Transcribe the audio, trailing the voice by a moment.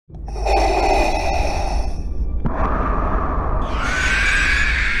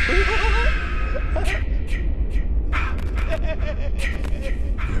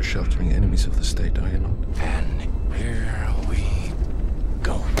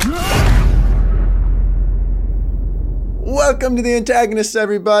Welcome to The Antagonists,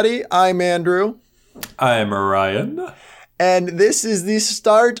 everybody. I'm Andrew. I'm Ryan. And this is the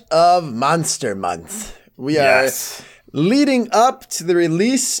start of Monster Month. We are leading up to the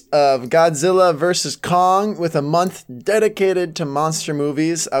release of Godzilla vs. Kong with a month dedicated to monster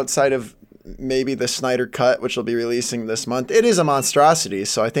movies outside of maybe the Snyder Cut, which will be releasing this month. It is a monstrosity,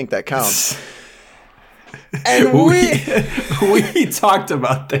 so I think that counts. And we talked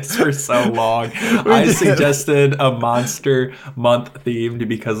about this for so long. I suggested a monster month themed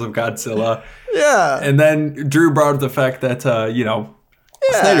because of Godzilla. Yeah. And then Drew brought up the fact that,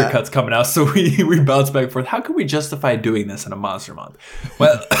 Snyder Cut's coming out. So we bounced back and forth. How can we justify doing this in a monster month?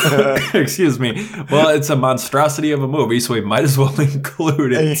 Well, excuse me. Well, it's a monstrosity of a movie, so we might as well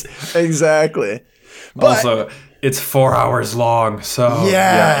include it. Exactly. But also, it's 4 hours long. So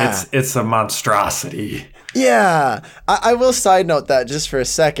it's a monstrosity. Yeah, I will side note that just for a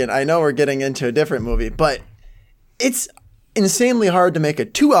second. I know we're getting into a different movie, but it's insanely hard to make a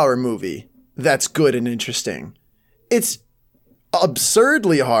 2-hour movie that's good and interesting. It's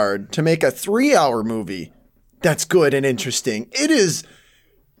absurdly hard to make a 3-hour movie that's good and interesting. It is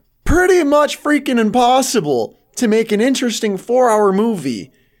pretty much freaking impossible to make an interesting 4-hour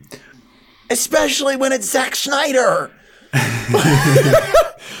movie, especially when it's Zack Snyder.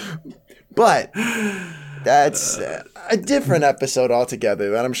 But that's a different episode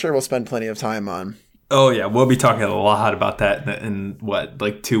altogether that I'm sure we'll spend plenty of time on. Oh, yeah. We'll be talking a lot about that in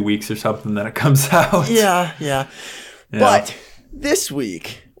 2 weeks or something that it comes out. Yeah. But this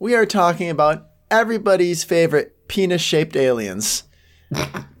week, we are talking about everybody's favorite penis-shaped aliens.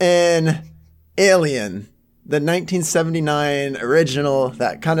 And Alien, the 1979 original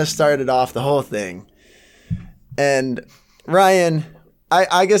that kind of started off the whole thing. And Ryan,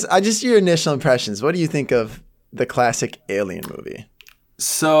 I guess just your initial impressions. What do you think of the classic Alien movie?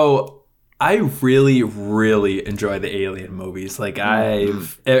 So I really, really enjoy the Alien movies. Like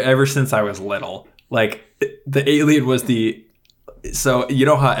I've ever since I was little. Like the Alien was so you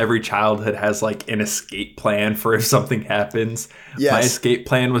know how every childhood has like an escape plan for if something happens? Yes. My escape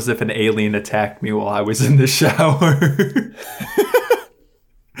plan was if an alien attacked me while I was in the shower.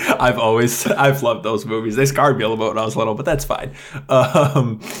 I've loved those movies. They scarred me a little bit when I was little, but that's fine.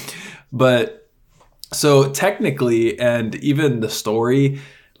 But so technically, and even the story,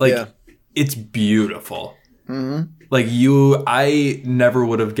 it's beautiful. Mm-hmm. Like I never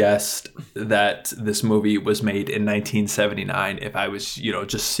would have guessed that this movie was made in 1979 if I was,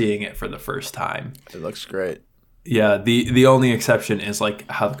 just seeing it for the first time. It looks great. Yeah. The only exception is like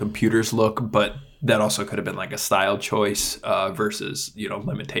how the computers look, but that also could have been like a style choice versus,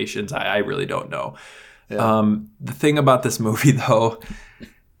 limitations. I really don't know. Yeah. The thing about this movie, though,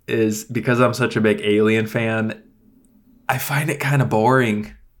 is because I'm such a big Alien fan, I find it kind of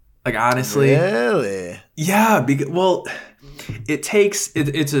boring. Like, honestly. Really? Yeah.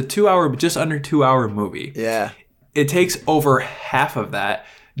 It's a 2 hour, just under 2 hour movie. Yeah. It takes over half of that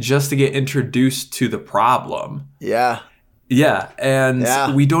just to get introduced to the problem. Yeah. Yeah, and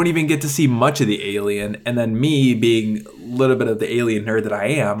we don't even get to see much of the alien. And then me being a little bit of the alien nerd that I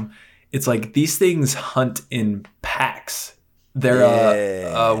am, it's like these things hunt in packs. They're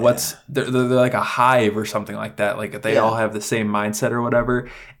they're like a hive or something like that. Like they all have the same mindset or whatever.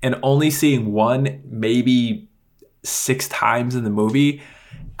 And only seeing one maybe 6 times in the movie,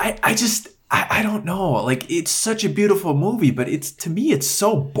 I don't know. Like it's such a beautiful movie, but to me it's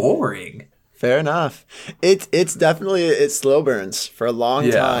so boring. Fair enough. It's definitely slow burns for a long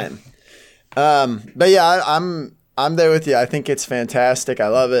time. But yeah, I'm there with you. I think it's fantastic. I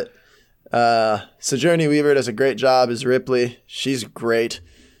love it. Sigourney Weaver does a great job as Ripley. She's great.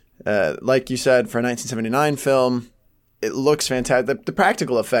 Like you said, for a 1979 film, it looks fantastic. The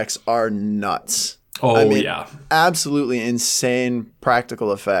practical effects are nuts. Absolutely insane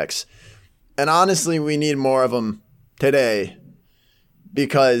practical effects. And honestly, we need more of them today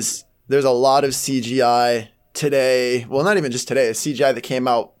because there's a lot of CGI today. Well, not even just today. It's CGI that came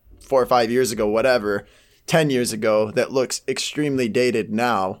out 4 or 5 years ago, whatever, 10 years ago, that looks extremely dated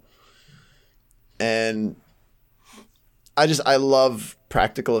now. And I love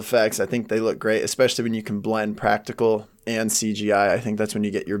practical effects. I think they look great, especially when you can blend practical and CGI. I think that's when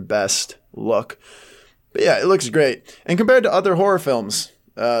you get your best look. But yeah, it looks great. And compared to other horror films,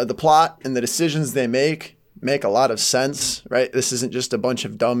 the plot and the decisions they make a lot of sense, right? This isn't just a bunch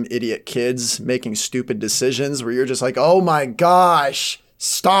of dumb idiot kids making stupid decisions where you're just like, oh my gosh,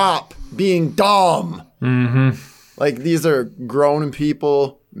 stop being dumb. Mm-hmm. Like these are grown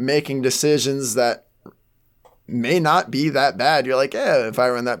people making decisions that may not be that bad. You're like, if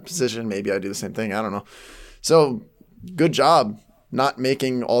I were in that position, maybe I'd do the same thing. I don't know. So good job not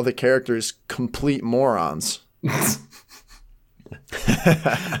making all the characters complete morons.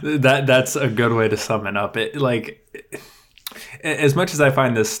 That's a good way to sum it up. It like, as much as I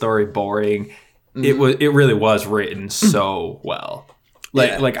find this story boring, it really was written so well.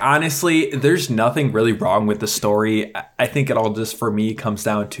 Like honestly, there's nothing really wrong with the story. I think it all just, for me, comes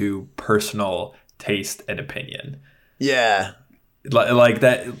down to personal taste and opinion. Yeah. Like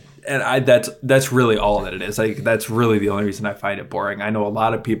that. And that's really all that it is. Like, that's really the only reason I find it boring. I know a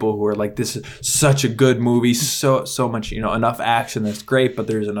lot of people who are like, this is such a good movie, so much, enough action that's great, but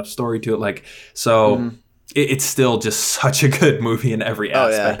there's enough story to it. Like, so it's still just such a good movie in every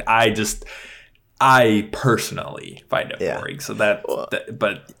aspect. I personally find it boring. So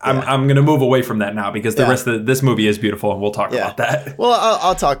but I'm gonna move away from that now, because the rest of this movie is beautiful, and we'll talk about that. Well,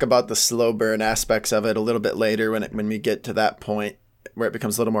 I'll talk about the slow burn aspects of it a little bit later when we get to that point, where it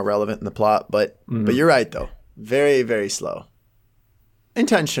becomes a little more relevant in the plot. But you're right, though. Very, very slow.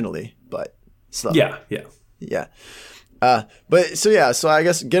 Intentionally, but slow. Yeah. So I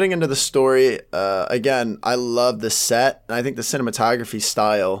guess getting into the story, again, I love the set, and I think the cinematography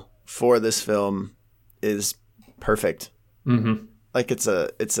style for this film is perfect. Like, it's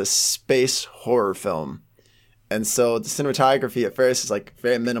a space horror film. And so the cinematography at first is like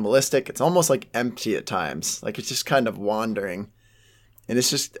very minimalistic. It's almost like empty at times. Like, it's just kind of wandering. And it's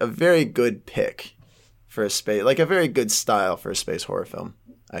just a very good pick for a space, like a very good style for a space horror film,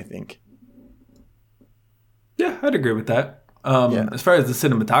 I think. Yeah, I'd agree with that. As far as the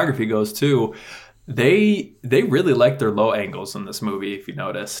cinematography goes too, they really like their low angles in this movie, if you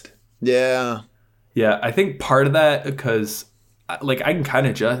noticed. Yeah. Yeah, I think part of that, because like, I can kind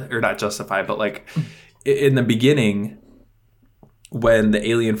of not justify, but like in the beginning, when the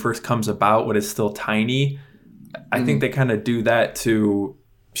alien first comes about, when it's still tiny, I think they kind of do that to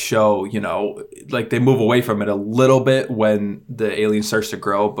show, like, they move away from it a little bit when the alien starts to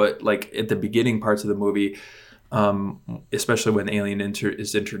grow. But like at the beginning parts of the movie, especially when the alien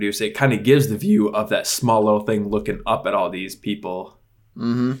is introduced, it kind of gives the view of that small little thing looking up at all these people.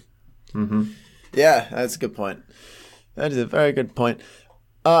 Yeah, that's a good point. That is a very good point.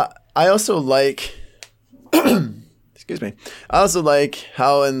 I also like... Excuse me. I also like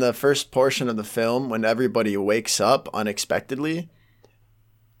how in the first portion of the film, when everybody wakes up unexpectedly,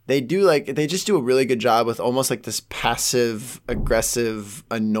 they just do a really good job with almost like this passive aggressive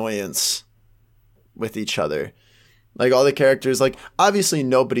annoyance with each other. Like, all the characters, like, obviously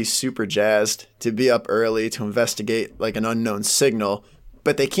nobody's super jazzed to be up early to investigate like an unknown signal,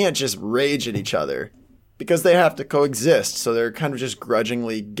 but they can't just rage at each other because they have to coexist. So they're kind of just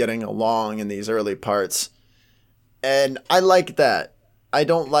grudgingly getting along in these early parts. And I like that. I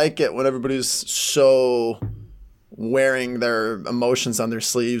don't like it when everybody's so wearing their emotions on their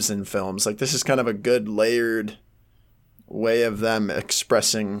sleeves in films. Like, this is kind of a good layered way of them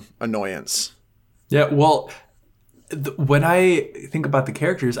expressing annoyance. Yeah, well, when I think about the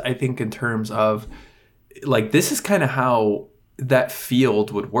characters, I think in terms of, like, this is kind of how that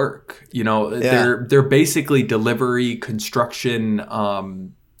field would work. They're basically delivery, construction,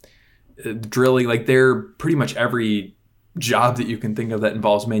 drilling. Like, they're pretty much every job that you can think of that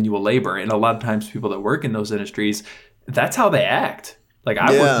involves manual labor. And a lot of times people that work in those industries, that's how they act. Like,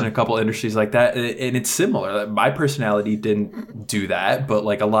 I've worked in a couple industries like that, and it's similar. My personality didn't do that, but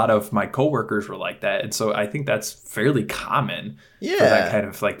like, a lot of my coworkers were like that. And so I think that's fairly common for that kind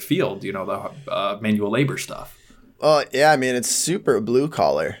of like field, the manual labor stuff. Oh, yeah. I mean, it's super blue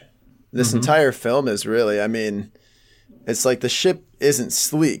collar. This entire film is really, I mean, it's like the ship isn't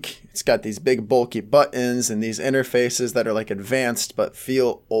sleek. It's got these big bulky buttons and these interfaces that are like advanced but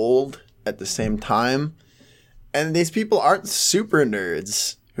feel old at the same time. And these people aren't super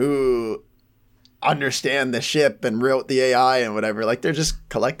nerds who understand the ship and wrote the AI and whatever. Like, they're just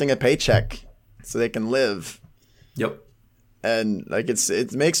collecting a paycheck so they can live. Yep. And like,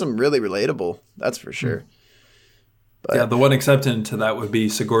 it makes them really relatable. That's for sure. But, yeah, the one exception to that would be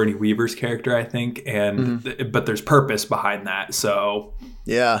Sigourney Weaver's character, I think, and but there's purpose behind that. So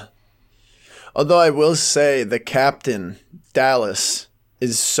yeah. Although I will say the captain, Dallas,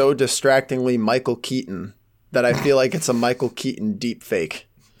 is so distractingly Michael Keaton that I feel like it's a Michael Keaton deep fake.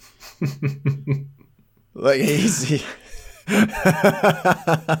 Like, he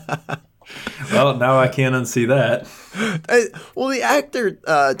Well, now I can't unsee that. Well, the actor,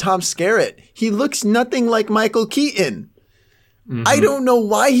 Tom Skerritt, he looks nothing like Michael Keaton. I don't know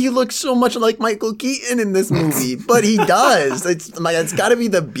why he looks so much like Michael Keaton in this movie, but he does. It's got to be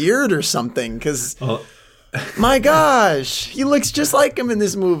the beard or something, because my gosh, he looks just like him in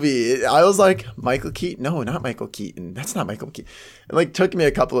this movie. I was like, Michael Keaton? No, not Michael Keaton. That's not Michael Keaton. It like took me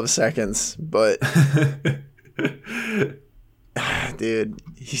a couple of seconds, but dude,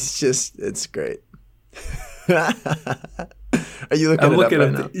 it's great. Are you looking at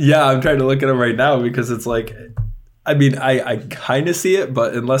it now? Yeah, I'm trying to look at them right now because it's like, I mean, I kind of see it,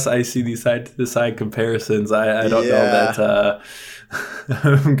 but unless I see these side-to-side comparisons, I don't know that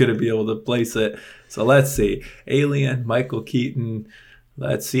I'm going to be able to place it. So let's see. Alien, Michael Keaton.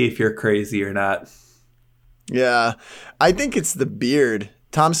 Let's see if you're crazy or not. Yeah, I think it's the beard.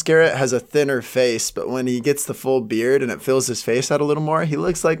 Tom Skerritt has a thinner face, but when he gets the full beard and it fills his face out a little more, he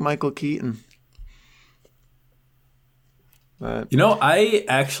looks like Michael Keaton. But, I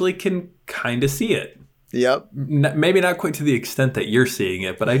actually can kind of see it. Yep. Maybe not quite to the extent that you're seeing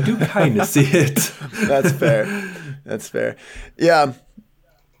it, but I do kind of see it. That's fair. Yeah.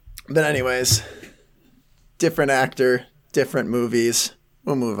 But anyways, different actor, different movies.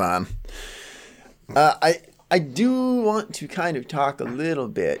 We'll move on. I do want to kind of talk a little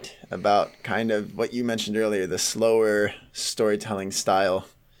bit about kind of what you mentioned earlier, the slower storytelling style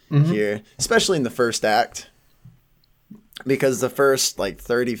here, especially in the first act. Because the first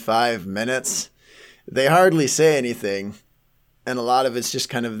 35 minutes, they hardly say anything. And a lot of it's just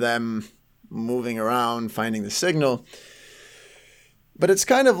kind of them moving around, finding the signal. But it's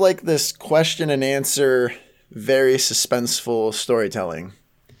kind of like this question and answer, very suspenseful storytelling.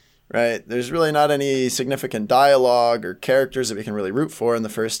 Right? There's really not any significant dialogue or characters that we can really root for in the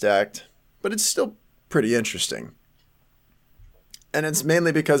first act, but it's still pretty interesting. And it's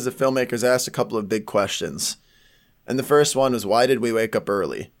mainly because the filmmakers asked a couple of big questions. And the first one was, why did we wake up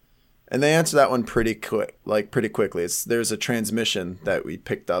early? And they answer that one pretty quickly. There's a transmission that we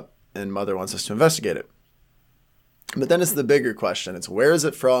picked up and Mother wants us to investigate it. But then it's the bigger question. It's where is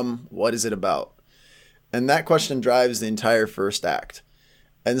it from? What is it about? And that question drives the entire first act.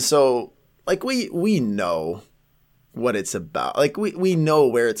 And so, we know what it's about. We know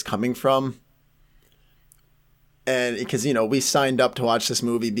where it's coming from. And because, we signed up to watch this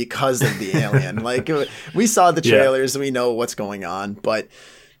movie because of the alien. We saw the trailers. We know what's going on. But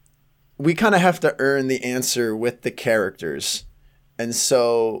we kind of have to earn the answer with the characters. And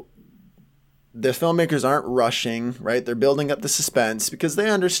so the filmmakers aren't rushing, right? They're building up the suspense because they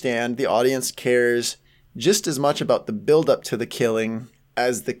understand the audience cares just as much about the build-up to the killing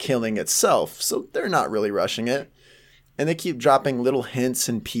as the killing itself. So they're not really rushing it. And they keep dropping little hints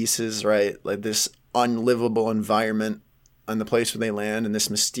and pieces, right? Like this unlivable environment on the place where they land and this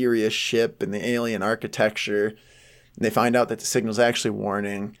mysterious ship and the alien architecture. And they find out that the signal's actually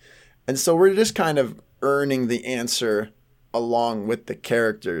warning. And so we're just kind of earning the answer along with the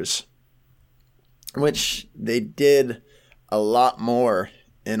characters, which they did a lot more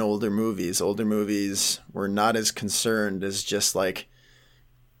in older movies. Older movies were not as concerned as just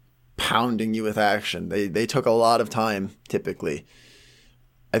pounding you with action. They took a lot of time, typically.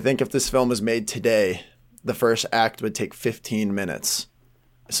 I think if this film was made today, the first act would take 15 minutes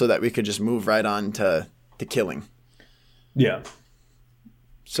so that we could just move right on to the killing. Yeah.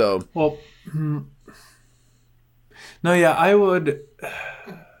 So. Well, no, yeah, I would.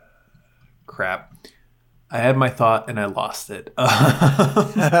 Crap. I had my thought and I lost it.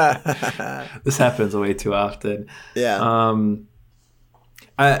 This happens way too often. Yeah.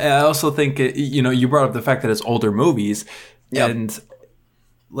 I also think, you brought up the fact that it's older movies. Yep. And,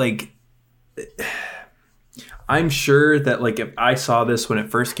 I'm sure that, if I saw this when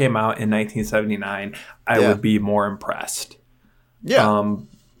it first came out in 1979, I would be more impressed. Yeah.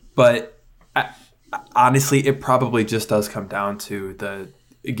 But honestly, it probably just does come down to the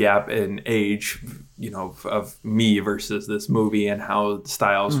gap in age, of me versus this movie and how the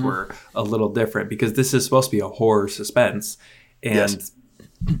styles were a little different, because this is supposed to be a horror suspense and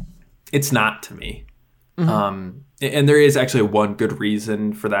it's not to me. And there is actually one good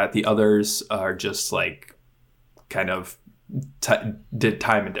reason for that. The others are just kind of did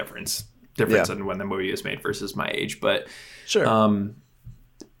time and difference in when the movie was made versus my age. But sure.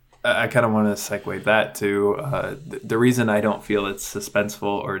 I kind of want to segue that to the reason I don't feel it's suspenseful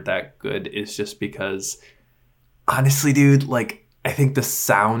or that good is just because, honestly, dude, I think the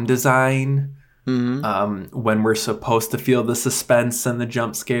sound design, when we're supposed to feel the suspense and the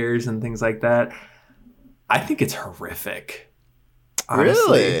jump scares and things like that, I think it's horrific.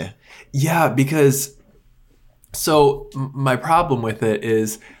 Honestly. Really? Yeah, because my problem with it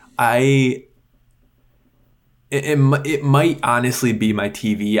is It might honestly be my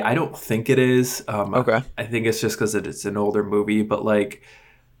TV. I don't think it is. Okay. I think it's just because it's an older movie, but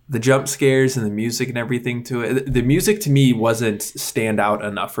the jump scares and the music and everything to it. The music to me wasn't stand out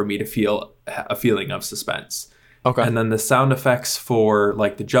enough for me to feel a feeling of suspense. Okay. And then the sound effects for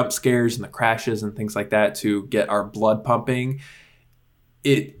the jump scares and the crashes and things like that to get our blood pumping.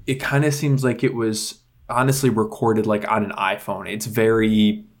 It kind of seems like it was honestly recorded on an iPhone. It's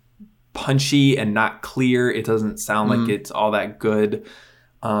very punchy and not clear. It doesn't sound like it's all that good.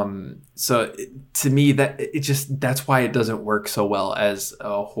 So to me, that's why it doesn't work so well as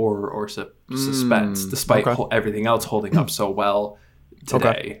a horror or suspense, despite everything else holding up so well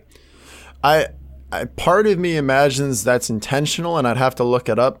today. I part of me imagines that's intentional, and I'd have to look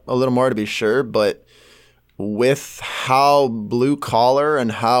it up a little more to be sure, but with how blue collar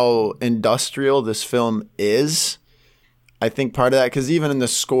and how industrial this film is, I think part of that, because even in the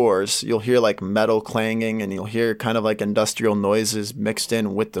scores, you'll hear like metal clanging and you'll hear kind of like industrial noises mixed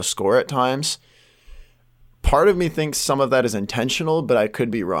in with the score at times. Part of me thinks some of that is intentional, but I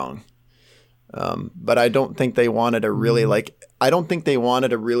could be wrong. But I don't think they wanted a really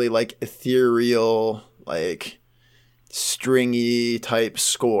ethereal, like stringy type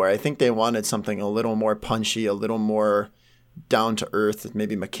score. I think they wanted something a little more punchy, a little more down to earth,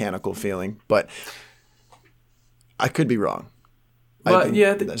 maybe mechanical feeling, but I could be wrong. But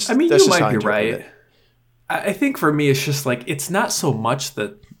yeah, I mean, you might be right. I think for me, it's just like, it's not so much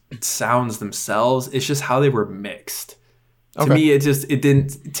the sounds themselves, it's just how they were mixed. To me, it just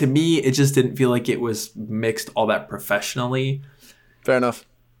didn't feel like it was mixed all that professionally. Fair enough.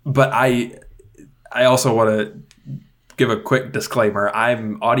 But I also want to give a quick disclaimer.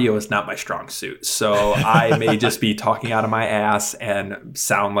 Audio is not my strong suit, so I may just be talking out of my ass and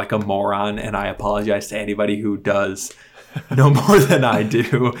sound like a moron, and I apologize to anybody who does know more than I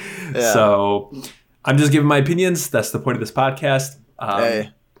do. Yeah. So I'm just giving my opinions. That's the point of this podcast.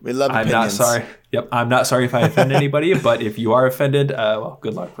 Hey, we love opinions. I'm not sorry. Yep, I'm not sorry if I offend anybody, but if you are offended, well,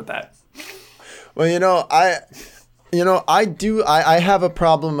 good luck with that. Well, I have a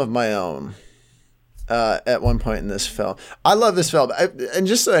problem of my own. At one point in this film. I love this film. And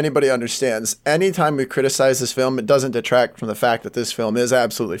just so anybody understands, anytime we criticize this film, it doesn't detract from the fact that this film is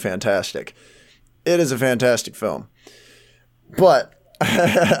absolutely fantastic. It is a fantastic film. But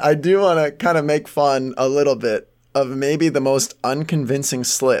I do want to kind of make fun a little bit of maybe the most unconvincing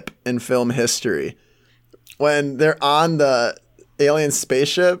slip in film history. When they're on the alien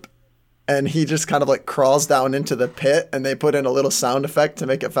spaceship and he just kind of like crawls down into the pit and they put in a little sound effect to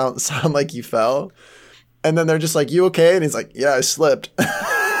make it sound like he fell. And then they're just like, "You okay?" And he's like, "Yeah, I slipped."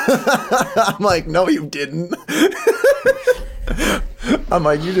 I'm like, "No, you didn't." I'm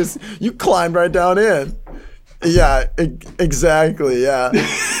like, you climbed right down in. Yeah, exactly. Yeah.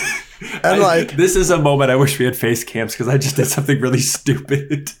 And this is a moment I wish we had face cams because I just did something really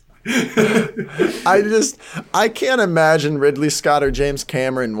stupid. I can't imagine Ridley Scott or James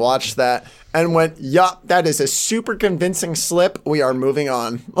Cameron watched that and went, "Yup, that is a super convincing slip. We are moving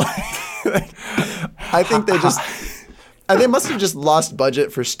on." I think they must have just lost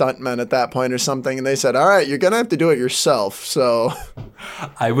budget for stuntmen at that point or something, and they said, "All right, you're gonna have to do it yourself." So,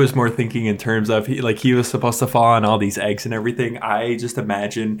 I was more thinking in terms of he was supposed to fall on all these eggs and everything. I just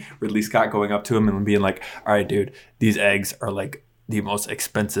imagine Ridley Scott going up to him and being like, "All right, dude, these eggs are like the most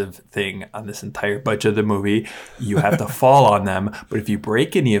expensive thing on this entire budget of the movie. You have to fall on them, but if you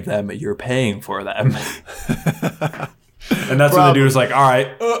break any of them, you're paying for them." And that's when the dude was like, "All right,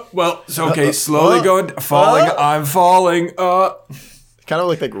 well, it's okay, slowly going, falling, I'm falling." Kind of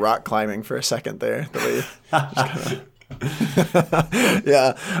looked like rock climbing for a second there.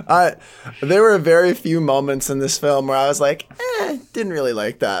 Yeah, there were very few moments in this film where I was like, didn't really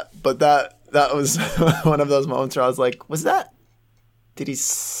like that. But that was one of those moments where I was like, did he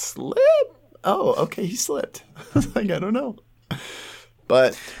slip? Oh, okay, he slipped. Like, I don't know.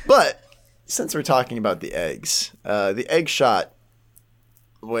 But since we're talking about the eggs, the egg shot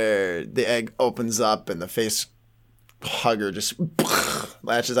where the egg opens up and the face hugger just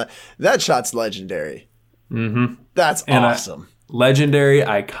latches on, that shot's legendary. Mm-hmm. That's awesome. Legendary,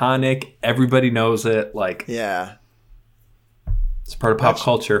 iconic. Everybody knows it. Like, yeah, it's part of pop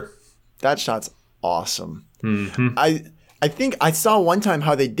culture. That shot's awesome. Mm-hmm. I think I saw one time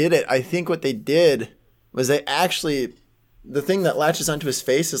how they did it. I think what they did was they actually, the thing that latches onto his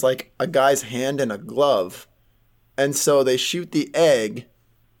face is like a guy's hand in a glove. And so they shoot the egg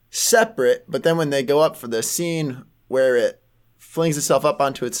separate, but then when they go up for the scene where it flings itself up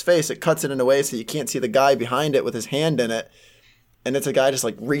onto its face, it cuts it in a way so you can't see the guy behind it with his hand in it. And it's a guy just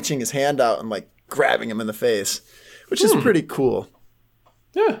like reaching his hand out and like grabbing him in the face, which is pretty cool.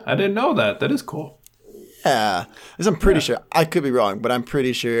 Yeah, I didn't know that. That is cool. Yeah, because I'm pretty sure, I could be wrong, but I'm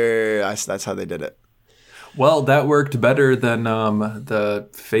pretty sure that's how they did it. Well, that worked better than the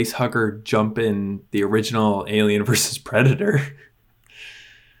face hugger jump in the original Alien vs. Predator.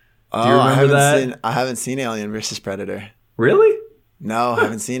 Do you remember that? I haven't seen Alien vs. Predator. Really? No, I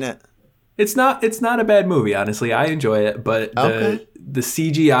haven't seen it. It's not a bad movie, honestly. I enjoy it, but the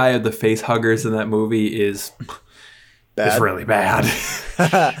CGI of the face huggers in that movie is bad. It's really bad.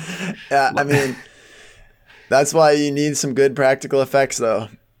 Yeah, I mean, that's why you need some good practical effects, though.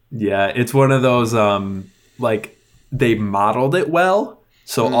 Yeah, it's one of those, like, they modeled it well,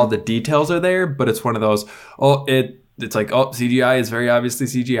 so all the details are there, but it's one of those, it's like, CGI is very obviously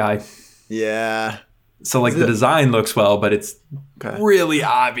CGI. Yeah. So, like, the design looks well, but it's really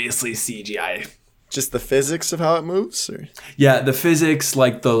obviously CGI. Just the physics of how it moves? Or? Yeah, the physics,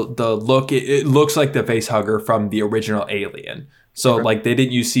 like, the look, it looks like the face hugger from the original Alien. So, like, they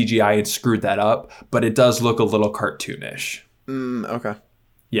didn't use CGI and screwed that up, but it does look a little cartoonish. Okay.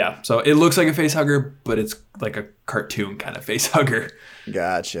 Yeah, so it looks like a face hugger, but it's like a cartoon kind of face hugger.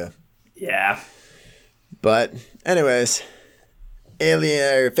 Gotcha. Yeah. But anyways,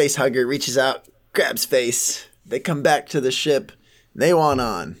 alien or face hugger reaches out, grabs face. They come back to the ship. They want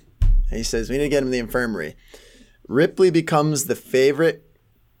on. And he says, we need to get him to the infirmary. Ripley becomes the favorite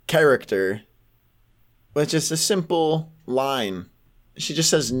character with just a simple line. She just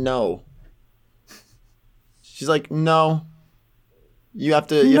says no. She's like, no. You have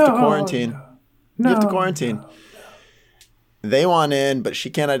to quarantine. You have to quarantine. They want in, but she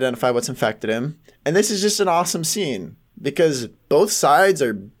can't identify what's infected him. And this is just an awesome scene because both sides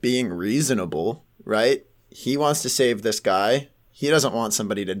are being reasonable, right? He wants to save this guy. He doesn't want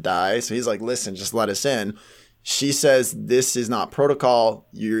somebody to die. So he's like, listen, just let us in. She says, this is not protocol.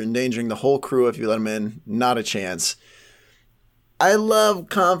 You're endangering the whole crew if you let him in. Not a chance. I love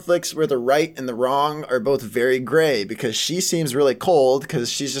conflicts where the right and the wrong are both very gray because she seems really cold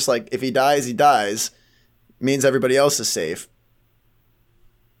because she's just like, if he dies, he dies. Means everybody else is safe.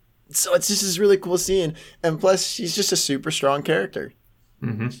 So it's just this really cool scene. And plus, she's just a super strong character.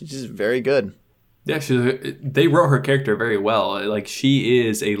 Mm-hmm. She's just very good. Yeah, they wrote her character very well. Like, she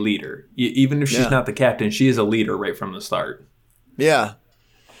is a leader. Even if she's not the captain, she is a leader right from the start. Yeah.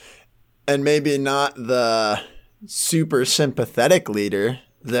 And maybe not the super sympathetic leader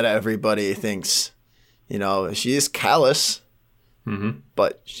that everybody thinks. You know, she is callous,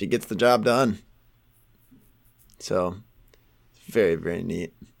 but she gets the job done. So, very, very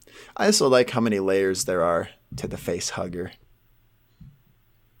neat. I also like how many layers there are to the face hugger.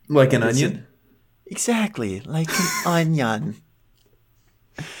 Like an onion? Exactly, like an onion.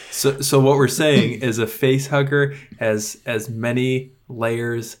 So what we're saying is a face hugger has as many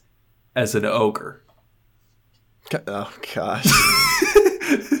layers as an ogre. Oh, gosh.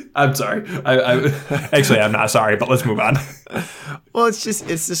 I'm sorry. Actually, I'm not sorry, but let's move on. Well, it's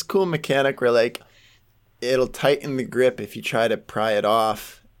this cool mechanic where, like, it'll tighten the grip if you try to pry it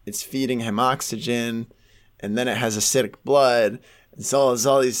off. It's feeding him oxygen, and then it has acidic blood. It's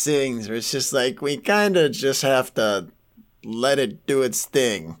all these things where it's just like, we kind of just have to let it do its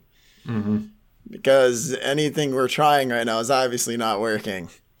thing. Mm-hmm. Because anything we're trying right now is obviously not working.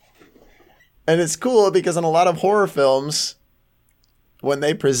 And it's cool because in a lot of horror films, when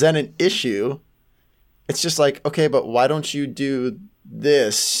they present an issue, it's just like, okay, but why don't you do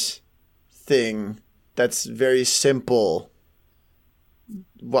this thing that's very simple?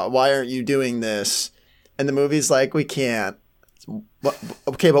 Why aren't you doing this? And the movie's like, we can't.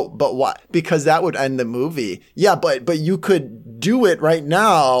 Okay, but why? Because that would end the movie. Yeah, but you could do it right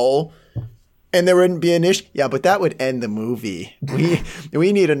now and there wouldn't be an issue. Yeah, but that would end the movie.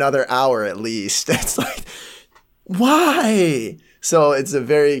 We need another hour at least. It's like, why? So it's just a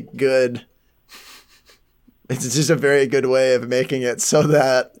very good way of making it so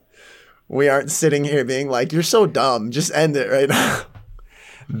that we aren't sitting here being like, you're so dumb. Just end it right now.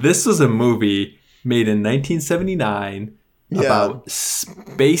 This was a movie made in 1979 about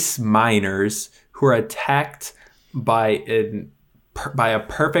space miners who are attacked by a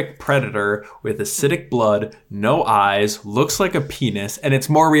perfect predator with acidic blood, no eyes, looks like a penis, and it's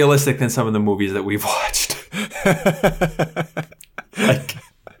more realistic than some of the movies that we've watched.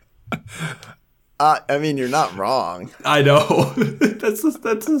 I mean, you're not wrong. I know. That's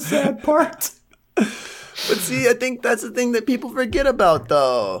the sad part. But see, I think that's the thing that people forget about,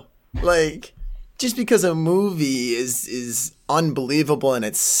 though. Like, just because a movie is unbelievable in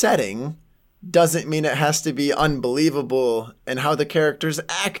its setting doesn't mean it has to be unbelievable in how the characters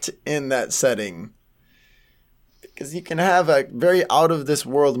act in that setting. Because you can have a very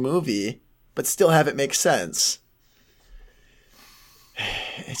out-of-this-world movie, but still have it make sense.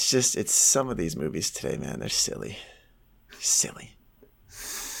 It's some of these movies today, man, they're silly. Silly.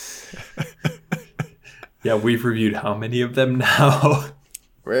 Yeah, we've reviewed how many of them now?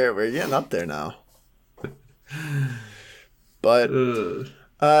 We're getting up there now. But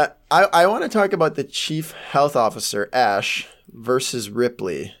I want to talk about the chief health officer, Ash, versus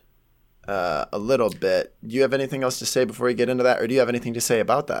Ripley a little bit. Do you have anything else to say before we get into that? Or do you have anything to say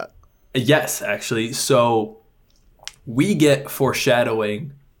about that? Yes, actually. So we get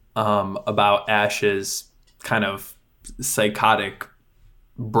foreshadowing about Ash's kind of psychotic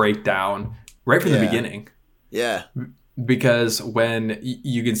breakdown right from the beginning. Yeah. Because when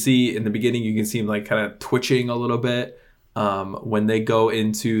you can see in the beginning, you can see him like kind of twitching a little bit when they go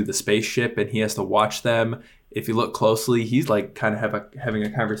into the spaceship and he has to watch them. If you look closely, he's like kind of having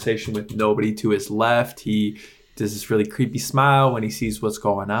a conversation with nobody to his left. He does this really creepy smile when he sees what's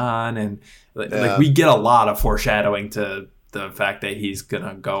going on. And like we get a lot of foreshadowing to the fact that he's going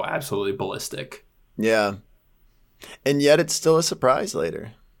to go absolutely ballistic. Yeah. And yet it's still a surprise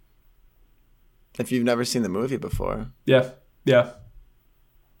later. If you've never seen the movie before. Yeah. Yeah.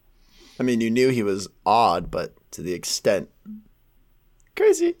 I mean, you knew he was odd, but to the extent...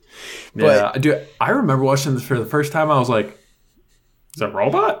 Crazy. Yeah. Dude, I remember watching this for the first time. I was like, is that a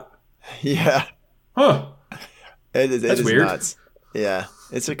robot? Yeah. Huh. It is weird. Nuts. Yeah.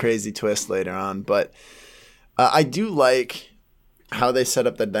 It's a crazy twist later on. But I do like how they set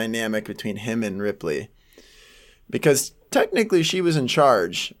up the dynamic between him and Ripley. Because technically she was in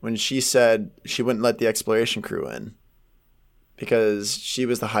charge when she said she wouldn't let the exploration crew in. Because she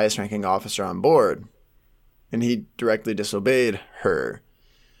was the highest ranking officer on board. And he directly disobeyed her.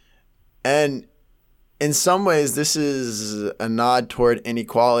 And in some ways, this is a nod toward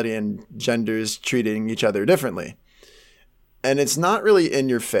inequality and genders treating each other differently. And it's not really in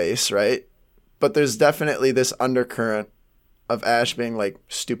your face, right? But there's definitely this undercurrent of Ash being like,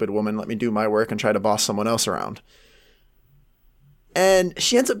 stupid woman, let me do my work and try to boss someone else around. And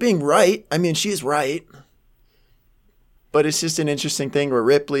she ends up being right. I mean, she's right. But it's just an interesting thing where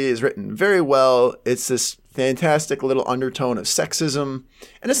Ripley is written very well. It's this fantastic little undertone of sexism.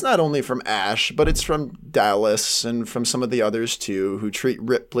 And it's not only from Ash, but it's from Dallas and from some of the others too, who treat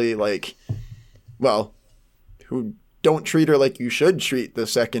Ripley like, well, who don't treat her like you should treat the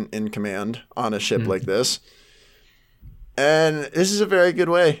second in command on a ship like this. And this is a very good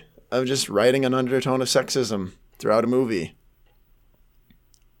way of just writing an undertone of sexism throughout a movie.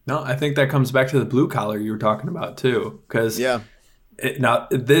 No, I think that comes back to the blue collar you were talking about too, because now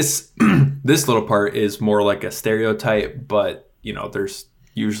this this little part is more like a stereotype, but you know, there's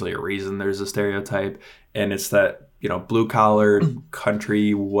usually a reason there's a stereotype, and it's that, you know, blue collar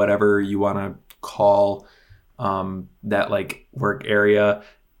country, whatever you want to call that like work area,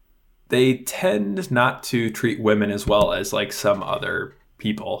 they tend not to treat women as well as like some other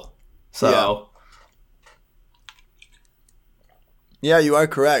people. So. Yeah, you are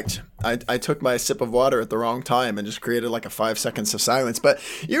correct. I took my sip of water at the wrong time and just created like a 5 seconds of silence, but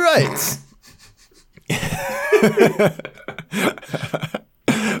you're right.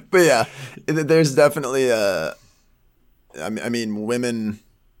 But yeah, there's definitely I mean, women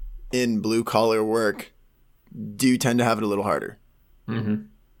in blue collar work do tend to have it a little harder. Mm-hmm.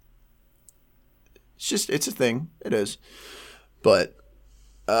 It's a thing. It is. But,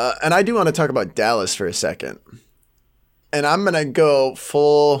 and I do want to talk about Dallas for a second. And I'm going to go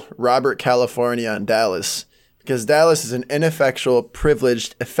full Robert California on Dallas, because Dallas is an ineffectual,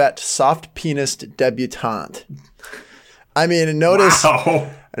 privileged, effete, soft-penised debutante. I mean, notice... Wow.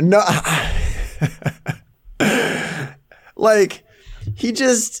 No, like, he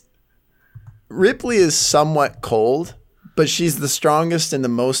just... Ripley is somewhat cold, but she's the strongest and the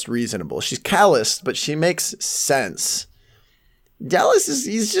most reasonable. She's calloused, but she makes sense. Dallas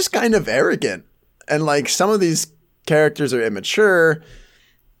he's just kind of arrogant. And, like, some of these characters are immature,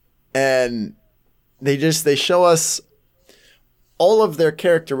 and they show us all of their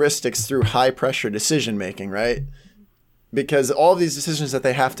characteristics through high pressure decision making, right? Because all of these decisions that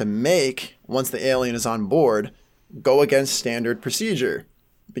they have to make once the alien is on board go against standard procedure,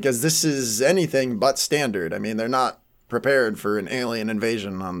 because this is anything but standard. I mean, they're not prepared for an alien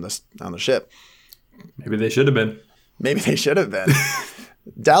invasion on the ship. Maybe they should have been.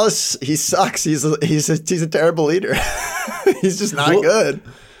 Dallas, he sucks. He's a terrible leader. He's just not good.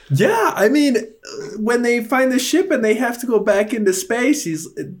 Yeah, I mean, when they find the ship and they have to go back into space,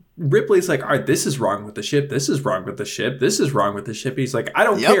 Ripley's like, all right, this is wrong with the ship. This is wrong with the ship. This is wrong with the ship. He's like, I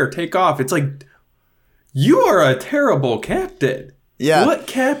don't care. Take off. It's like, you are a terrible captain. Yeah. What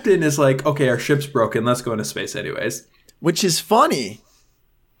captain is like, okay, our ship's broken. Let's go into space anyways. Which is funny,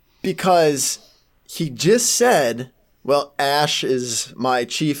 because he just said, well, Ash is my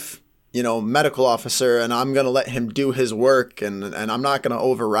chief, medical officer, and I'm going to let him do his work, and I'm not going to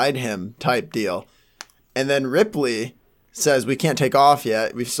override him type deal. And then Ripley says, we can't take off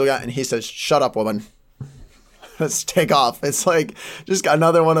yet. We've still got, and he says, shut up, woman. Let's take off. It's like just got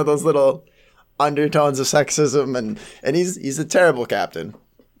another one of those little undertones of sexism, and he's a terrible captain.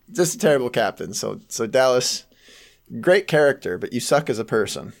 Just a terrible captain. So Dallas, great character, but you suck as a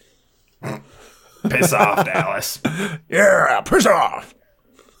person. Piss off, Dallas. Yeah, piss off.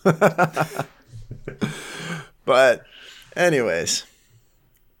 But anyways,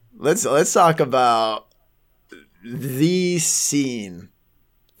 let's talk about the scene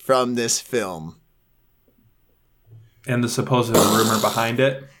from this film. And the supposed rumor behind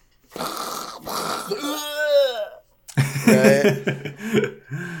it. Right?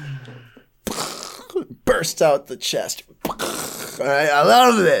 Burst out the chest. All right, I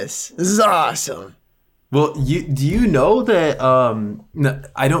love this. This is awesome. Well, do you know that,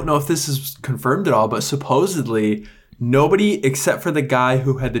 I don't know if this is confirmed at all, but supposedly nobody except for the guy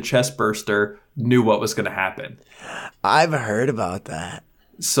who had the chest burster knew what was going to happen. I've heard about that.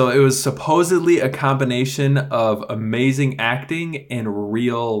 So it was supposedly a combination of amazing acting and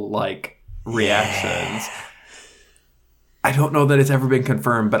real, reactions. Yeah. I don't know that it's ever been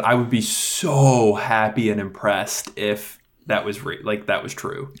confirmed, but I would be so happy and impressed if that was that was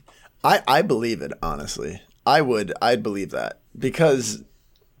true. I believe it, honestly. I'd believe that, because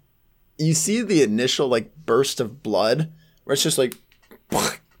you see the initial burst of blood where it's just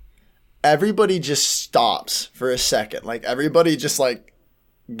everybody just stops for a second. Everybody just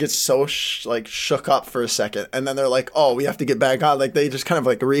gets so shook up for a second, and then they're like, oh, we have to get back on. They just kind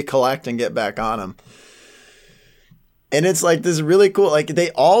of recollect and get back on them. And it's this really cool,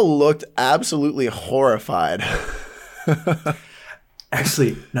 they all looked absolutely horrified.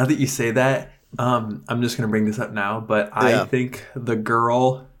 Actually, now that you say that, I'm just going to bring this up now, but I think the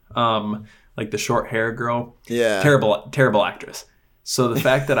girl, the short hair girl, terrible actress. So the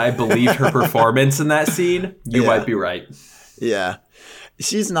fact that I believed her performance in that scene, you might be right. Yeah.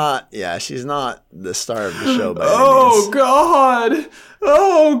 She's not the star of the show by any means.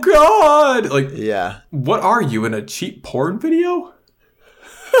 Oh God. What are you, in a cheap porn video?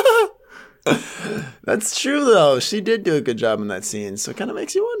 That's true, though. She did do a good job in that scene, so it kind of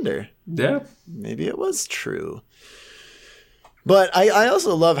makes you wonder. Yeah. Maybe it was true. But I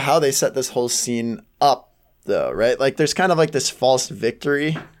also love how they set this whole scene up, though, right? There's kind of this false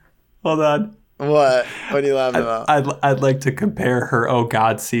victory. Hold on. What? What are you laughing about? I'd like to compare her "Oh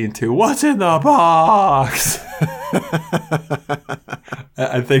God" scene to "What's in the box."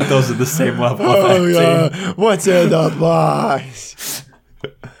 I think those are the same level of acting. Yeah. What's in the box?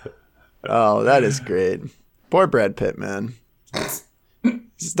 Oh, that is great. Poor Brad Pitt, man.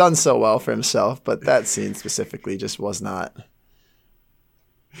 He's done so well for himself, but that scene specifically just was not.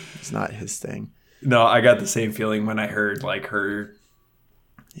 It's not his thing. No, I got the same feeling when I heard her.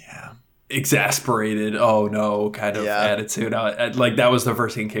 Yeah. Exasperated, oh no, kind of attitude. That was the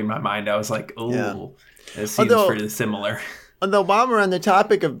first thing that came to my mind. I was like, oh, it seems pretty similar. Although while we're on the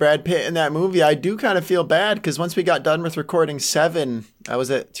topic of Brad Pitt in that movie, I do kind of feel bad because once we got done with recording 7, was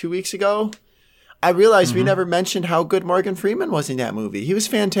it 2 weeks ago? I realized we never mentioned how good Morgan Freeman was in that movie. He was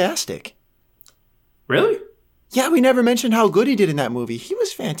fantastic. Really? Yeah, we never mentioned how good he did in that movie. He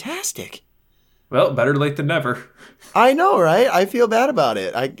was fantastic. Well, better late than never. I know, right? I feel bad about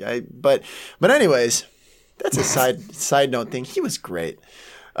it. But anyways, that's a side note thing. He was great.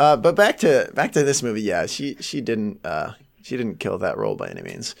 But back to this movie. Yeah, she didn't kill that role by any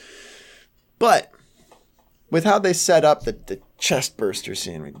means. But with how they set up the chest burster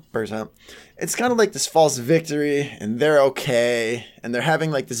scene, when it bursts out, it's kind of like this false victory, and they're okay, and they're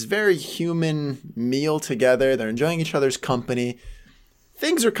having this very human meal together. They're enjoying each other's company.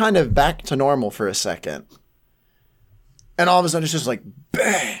 Things are kind of back to normal for a second. And all of a sudden it's just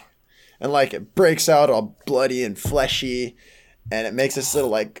bang. And it breaks out all bloody and fleshy. And it makes this little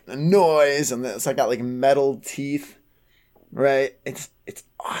noise. And it's got metal teeth. Right? It's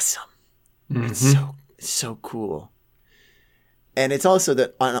awesome. Mm-hmm. It's so cool. And it's also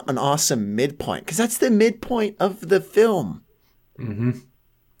an awesome midpoint. Because that's the midpoint of the film. Mm-hmm.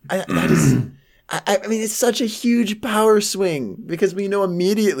 I mean, it's such a huge power swing because we know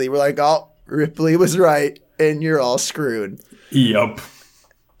immediately we're like, oh, Ripley was right and you're all screwed. Yup.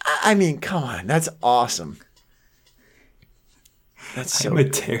 I mean, come on. That's awesome. That's so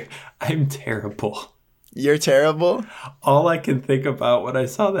I'm terrible. You're terrible? All I can think about when I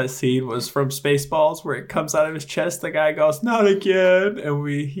saw that scene was from Spaceballs, where it comes out of his chest. The guy goes, "Not again," and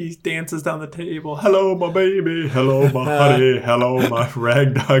he dances down the table. "Hello, my baby. Hello, my honey. Hello, my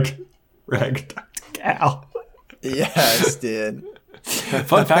ragdoll gal." Yes, dude.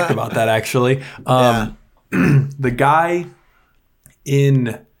 Fun fact about that, actually. The guy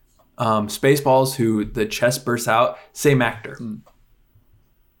in Spaceballs who the chest bursts out, same actor.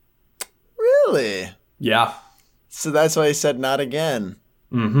 Really? Yeah. So that's why he said "not again."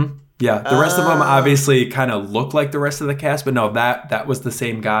 Mm-hmm. Yeah. The rest of them obviously kind of look like the rest of the cast, but no, that was the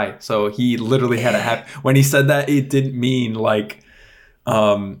same guy. So he literally had when he said that, it didn't mean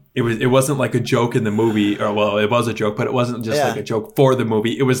It wasn't like a joke in the movie, or well, it was a joke, but it wasn't just like a joke for the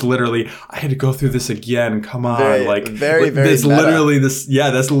movie. It was literally, I had to go through this again. Come on, very that's literally this.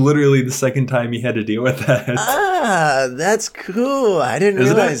 Yeah, that's literally the second time he had to deal with that. Ah, that's cool. I didn't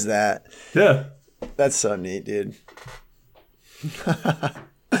realize that. Yeah, that's so neat, dude.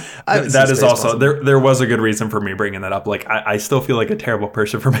 That is also there was a good reason for me bringing that up. Like I still feel like a terrible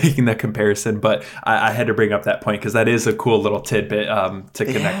person for making that comparison, but I had to bring up that point because that is a cool little tidbit to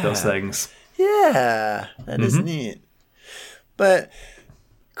connect those things. Yeah, that is neat. But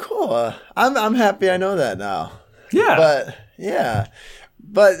cool. I'm happy I know that now. Yeah.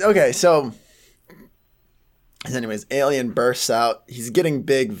 But okay, so anyways, Alien bursts out. He's getting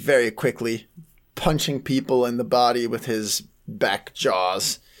big very quickly, punching people in the body with his back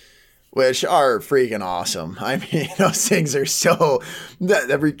jaws, which are freaking awesome. I mean, those things are so,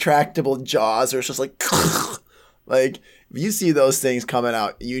 the retractable jaws are just like if you see those things coming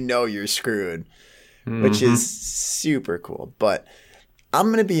out, you know you're screwed, which is super cool. But I'm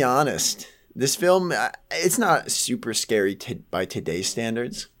going to be honest, this film, it's not super scary by today's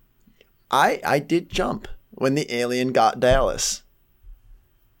standards. I did jump when the alien got Dallas.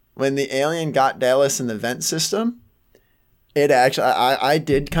 When the alien got Dallas in the vent system, it actually, I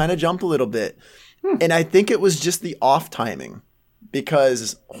did kind of jump a little bit. And I think it was just the off timing,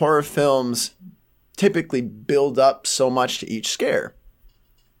 because horror films typically build up so much to each scare.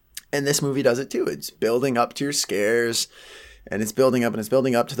 And this movie does it too. It's building up to your scares, and it's building up and it's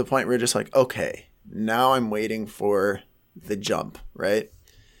building up to the point where you're just like, okay, now I'm waiting for the jump, right?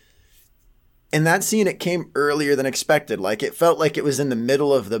 In that scene, it came earlier than expected. Like, it felt like it was in the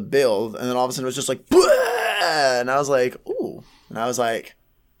middle of the build, and then all of a sudden it was just like, and I was like, ooh. And I was like,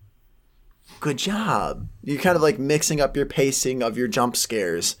 good job. You're kind of like mixing up your pacing of your jump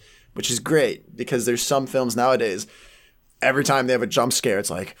scares, which is great, because there's some films nowadays, every time they have a jump scare, it's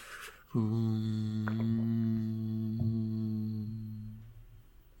like, and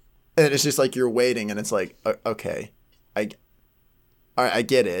it's just like you're waiting, and it's like, okay, all right, I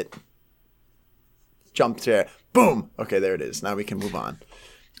get it. Jump scare, boom. Okay, there it is. Now we can move on.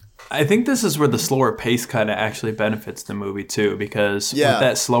 I think this is where the slower pace kind of actually benefits the movie too, because with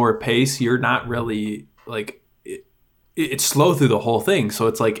that slower pace, you're not really like it's slow through the whole thing. So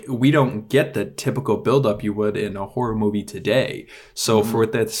it's like we don't get the typical buildup you would in a horror movie today. So for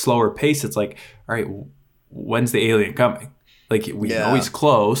that slower pace, it's like, all right, when's the alien coming? Like we know he's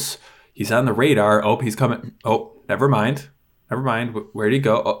close. He's on the radar. Oh, he's coming. Oh, never mind. Where'd he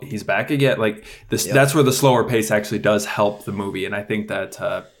go? Oh, he's back again. Like this. That's where the slower pace actually does help the movie. And I think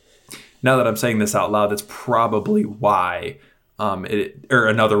that now that I'm saying this out loud, that's probably why or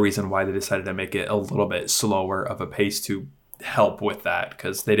another reason why they decided to make it a little bit slower of a pace to help with that,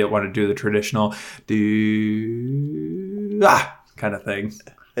 because they didn't want to do the traditional kind of thing.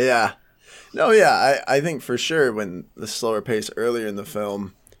 Yeah. No, yeah. I think for sure when the slower pace earlier in the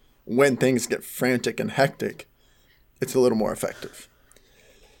film, when things get frantic and hectic, it's a little more effective.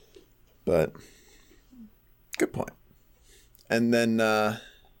 But good point. And then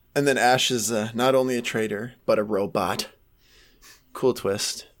Ash is not only a traitor, but a robot. Cool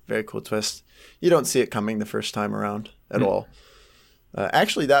twist. Very cool twist. You don't see it coming the first time around at all.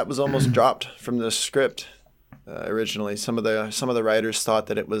 Actually, that was almost dropped from the script originally. Some of the writers thought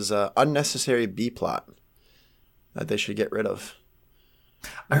that it was an unnecessary B-plot that they should get rid of.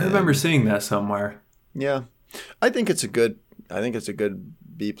 I remember seeing that somewhere. Yeah. I think it's a good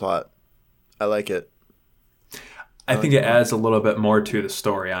B-plot. I like it. I think it adds a little bit more to the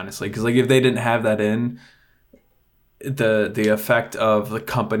story, honestly, because like if they didn't have that in, the effect of the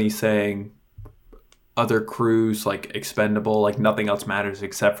company saying other crews like expendable, like nothing else matters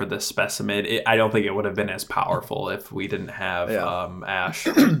except for this specimen, I don't think it would have been as powerful if we didn't have Ash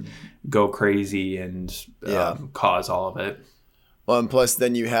go crazy and cause all of it. Well, and plus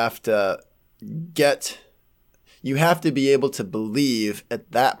then you have to be able to believe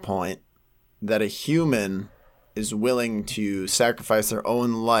at that point that a human is willing to sacrifice their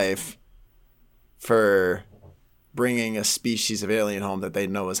own life for bringing a species of alien home that they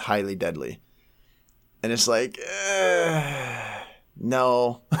know is highly deadly. And it's like,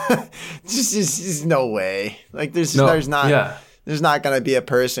 no, just no way. Like there's not going to be a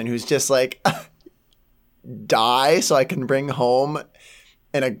person who's just like, die so I can bring home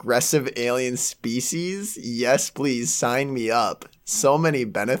an aggressive alien species. Yes, please sign me up. So many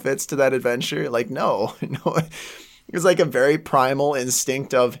benefits to that adventure. Like, no. It's like a very primal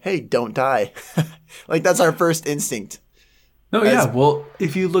instinct of, hey, don't die. Like that's our first instinct. No, yeah. Well,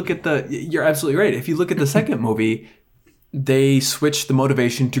 if you look at you're absolutely right. If you look at the second movie, they switched the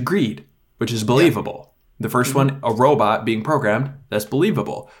motivation to greed, which is believable. The first one, a robot being programmed, that's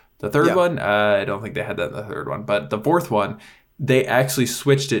believable. The third one, I don't think they had that in the third one. But the fourth one, they actually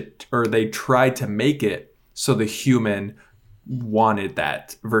switched it, or they tried to make it so the human wanted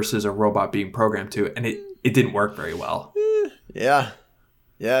that versus a robot being programmed to it. And it didn't work very well. Yeah.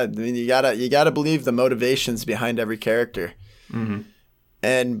 Yeah. I mean, you gotta believe the motivations behind every character. Mm-hmm.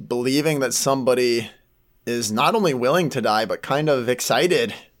 And believing that somebody is not only willing to die, but kind of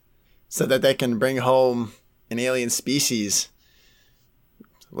excited so that they can bring home an alien species.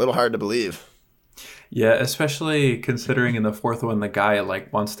 A little hard to believe. Yeah, especially considering in the fourth one, the guy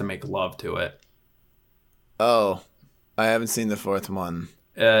like wants to make love to it. Oh, I haven't seen the fourth one.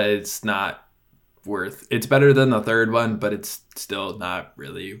 It's not worth. It's better than the third one, but it's still not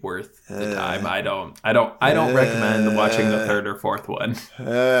really worth the time. I don't recommend watching the third or fourth one.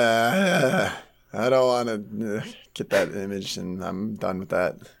 I don't want to get that image, and I'm done with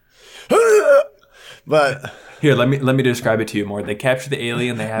that. But here, let me describe it to you more. They capture the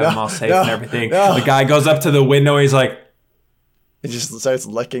alien, they have him all safe and everything. The guy goes up to the window, he's like, he just starts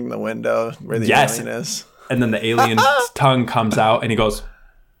licking the window where the alien is, and then the alien's tongue comes out, and he goes,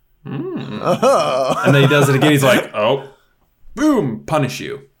 oh. And then he does it again. He's like, oh, boom, punish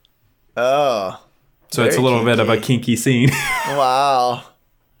you. Oh, so it's a little bit of a kinky scene. Wow.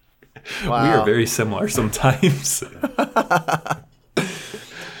 We are very similar sometimes.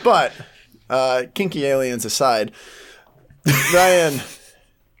 But kinky aliens aside, Ryan,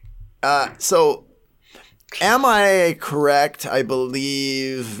 so am I correct? I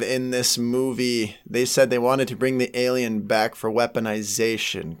believe in this movie they said they wanted to bring the alien back for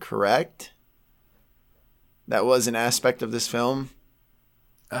weaponization, correct? That was an aspect of this film?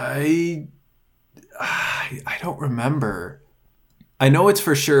 I don't remember. I know it's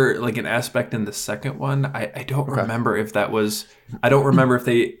for sure like an aspect in the second one. I don't remember if that was... I don't remember if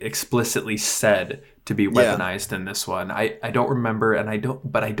they explicitly said to be weaponized in this one. I don't remember, and I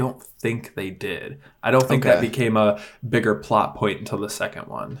don't think they did. I don't think that became a bigger plot point until the second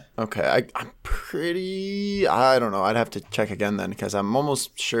one. Okay, I'm pretty... I don't know. I'd have to check again then, because I'm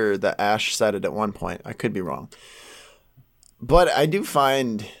almost sure that Ash said it at one point. I could be wrong. But I do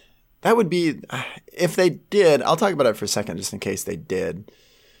find... That would be, if they did, I'll talk about it for a second just in case they did.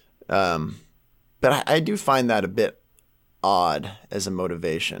 But I do find that a bit odd as a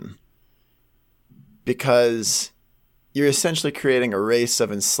motivation. Because you're essentially creating a race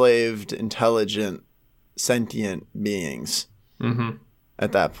of enslaved, intelligent, sentient beings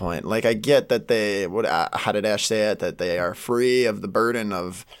at that point. Like, I get that they, how did Ash say it? That they are free of the burden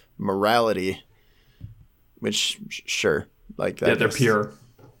of morality. Which, sure. Like that. Yeah, they're pure.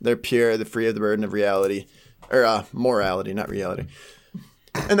 They're pure, they're free of the burden of reality. Or morality, not reality.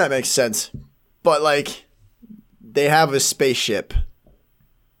 And that makes sense. But, like, they have a spaceship.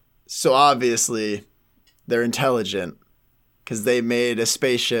 So, obviously, they're intelligent. Because they made a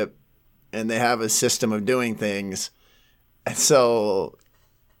spaceship and they have a system of doing things. And so,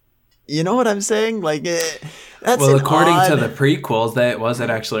 you know what I'm saying? Like, that's well, according to the prequels, that it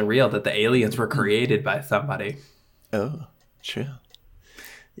wasn't actually real, that the aliens were created by somebody. Oh, true.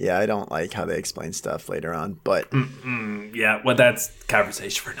 Yeah, I don't like how they explain stuff later on, but... Yeah, well, that's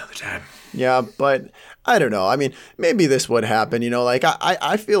conversation for another time. Yeah, but I don't know. I mean, maybe this would happen, you know? Like,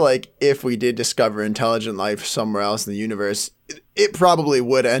 I feel like if we did discover intelligent life somewhere else in the universe, it probably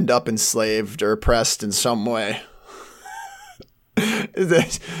would end up enslaved or oppressed in some way.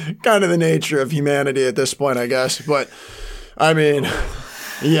 That's kind of the nature of humanity at this point, I guess. But, I mean,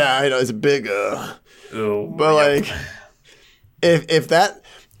 yeah, I know it's a big... but, like,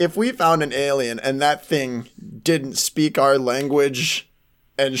 if we found an alien and that thing didn't speak our language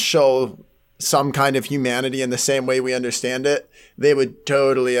and show some kind of humanity in the same way we understand it, they would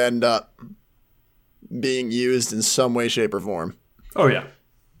totally end up being used in some way, shape, or form. Oh, yeah.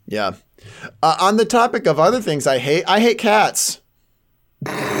 Yeah. On the topic of other things I hate cats.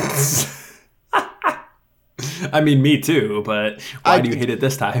 I mean, me too, but why do you hate it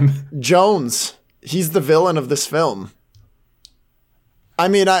this time? Jones. He's the villain of this film. I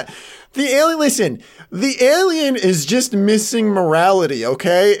mean, the alien is just missing morality,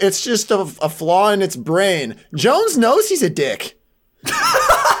 okay? It's just a flaw in its brain. Jones knows he's a dick.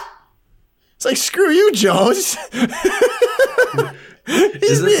 It's like, screw you, Jones.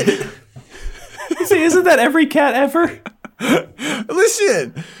 Isn't that every cat ever?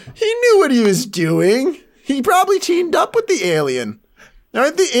 Listen, he knew what he was doing. He probably teamed up with the alien. All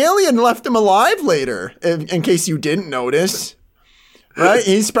right, the alien left him alive later, in case you didn't notice. Right?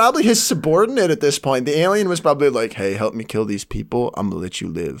 He's probably his subordinate at this point. The alien was probably like, hey, help me kill these people. I'm going to let you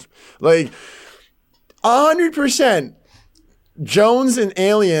live. Like, 100%. Jones and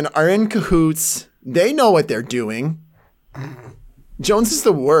Alien are in cahoots. They know what they're doing. Jones is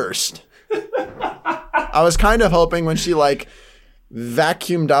the worst. I was kind of hoping when she like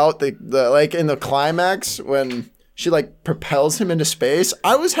vacuumed out the like in the climax when she like propels him into space,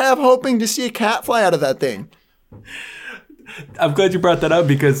 I was half hoping to see a cat fly out of that thing. I'm glad you brought that up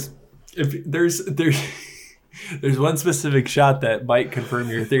because if there's one specific shot that might confirm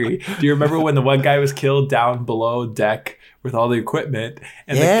your theory. Do you remember when the one guy was killed down below deck with all the equipment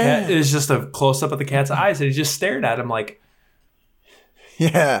and the cat is just a close up of the cat's eyes and he just stared at him like,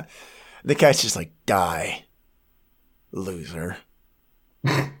 yeah, the cat's just like, die, loser.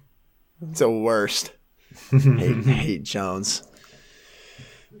 It's the worst. hate Jones.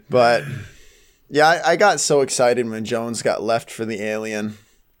 But yeah, I got so excited when Jones got left for the alien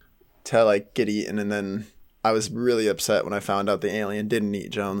to like get eaten, and then I was really upset when I found out the alien didn't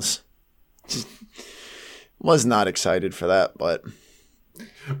eat Jones. Just was not excited for that, but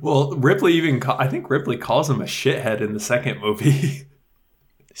well, Ripley I think Ripley calls him a shithead in the second movie.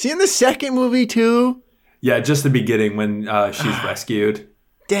 Is he in the second movie too? Yeah, just the beginning when she's rescued.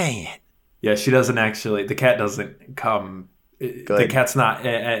 Dang it. Yeah, she doesn't actually. The cat doesn't come. Good. The cat's not.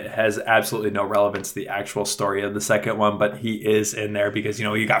 It has absolutely no relevance to the actual story of the second one, but he is in there because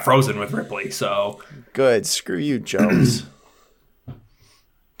you got frozen with Ripley. So good. Screw you, Jones.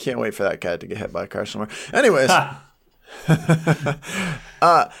 Can't wait for that cat to get hit by a car somewhere. Anyways,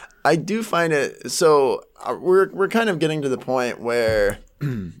 I do find it. So we're kind of getting to the point where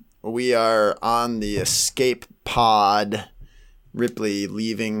we are on the escape pod. Ripley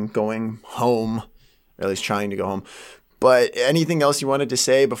leaving, going home, or at least trying to go home. But anything else you wanted to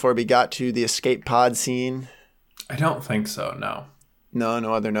say before we got to the escape pod scene? I don't think so, no.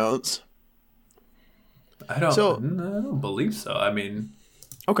 No other notes? I don't believe so. I mean...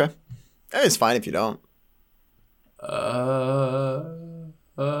 Okay. It's fine if you don't.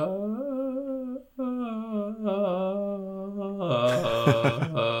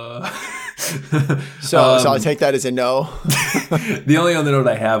 So I'll take that as a no. The only other note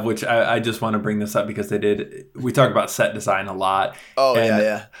I have, which I just want to bring this up because we talk about set design a lot. Oh,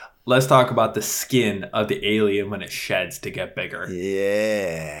 yeah. Let's talk about the skin of the alien when it sheds to get bigger.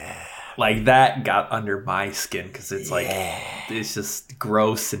 Yeah. Like that got under my skin because it's like, it's just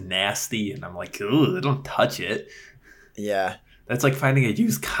gross and nasty. And I'm like, ugh, don't touch it. Yeah. That's like finding a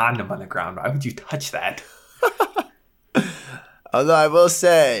used condom on the ground. Why would you touch that? Although I will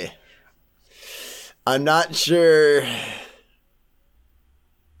say, I'm not sure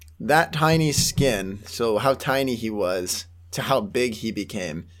that tiny skin, so how tiny he was to how big he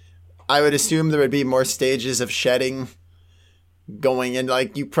became. I would assume there would be more stages of shedding going in.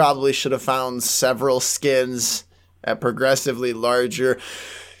 Like you probably should have found several skins at progressively larger.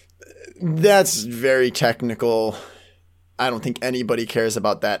 That's very technical. I don't think anybody cares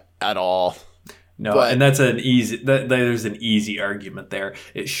about that at all. No, and that's there's an easy argument there.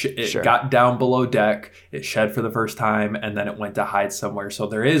 It sure. Got down below deck, it shed for the first time, and then it went to hide somewhere. So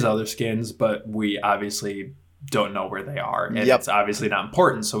there is other skins, but we obviously don't know where they are. And it's obviously not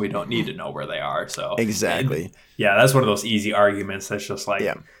important, so we don't need to know where they are. So exactly. That's one of those easy arguments that's just like,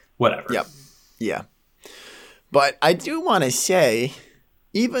 whatever. Yep. Yeah. But I do want to say,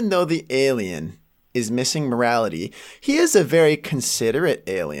 even though the alien is missing morality, he is a very considerate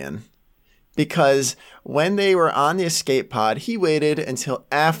alien. Because when they were on the escape pod, he waited until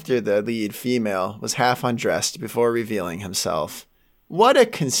after the lead female was half undressed before revealing himself. What a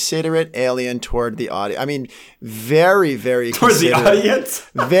considerate alien toward the audience. I mean, very, very toward the audience?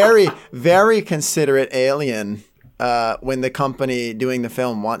 Very, very considerate alien when the company doing the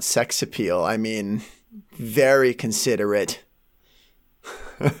film wants sex appeal. I mean, very considerate.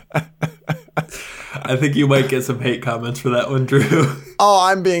 I think you might get some hate comments for that one, Drew. Oh,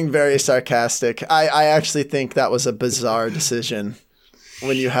 I'm being very sarcastic. I actually think that was a bizarre decision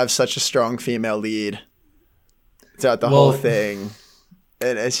when you have such a strong female lead throughout the whole thing.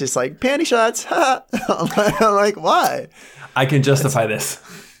 And it's just like, panty shots. I'm like, why? I can justify this.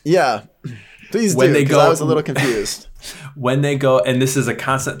 Yeah. Please do, because I was a little confused. When they go, and this is a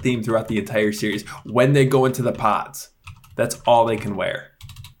constant theme throughout the entire series, when they go into the pods, that's all they can wear.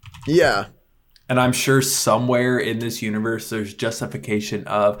 Yeah. And I'm sure somewhere in this universe, there's justification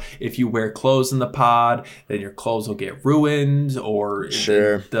of if you wear clothes in the pod, then your clothes will get ruined, or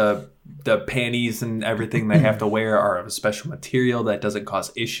the panties and everything they have to wear are of a special material that doesn't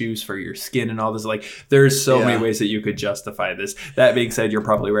cause issues for your skin and all this. Like, there's so many ways that you could justify this. That being said, you're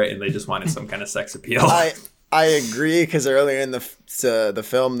probably right, and they just wanted some kind of sex appeal. I agree, because earlier in the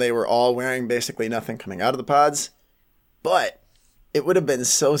film, they were all wearing basically nothing coming out of the pods. But it would have been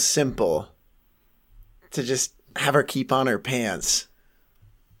so simple to just have her keep on her pants.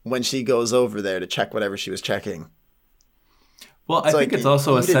 when she goes over there to check whatever she was checking. Well, I think it's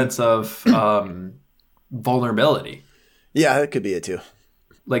also a sense of vulnerability. Yeah, that could be it too.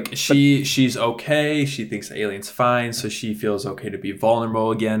 Like she's okay. She thinks the alien's fine, so she feels okay to be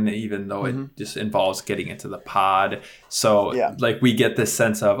vulnerable again, even though it just involves getting into the pod. So like we get this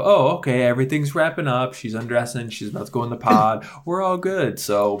sense of, oh, okay, everything's wrapping up. She's undressing. She's about to go in the pod. We're all good.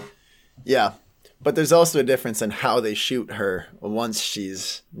 So yeah, but there's also a difference in how they shoot her once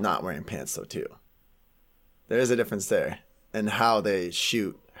she's not wearing pants, though, too. There is a difference there in how they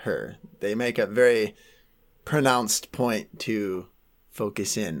shoot her. They make a very pronounced point to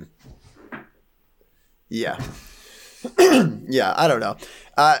focus in. Yeah. Yeah, I don't know.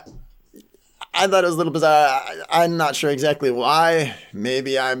 I thought it was a little bizarre. I'm not sure exactly why.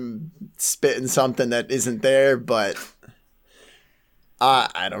 Maybe I'm spitting something that isn't there, but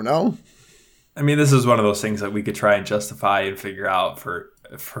I don't know. I mean, this is one of those things that we could try and justify and figure out for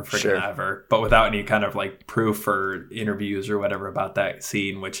freaking ever, but without any kind of like proof or interviews or whatever about that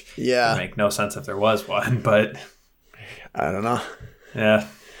scene, which would make no sense if there was one, but I don't know. Yeah.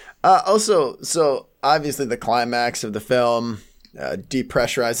 Also, so obviously the climax of the film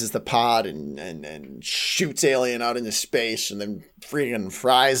depressurizes the pod and shoots Alien out into space and then freaking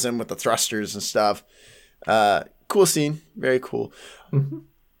fries him with the thrusters and stuff. Cool scene. Very cool. Mm-hmm.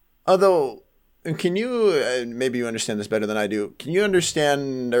 Although, can you, maybe you understand this better than I do, can you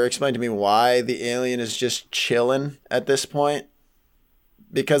understand or explain to me why the alien is just chilling at this point?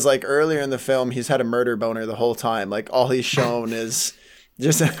 Because like earlier in the film, he's had a murder boner the whole time. Like all he's shown is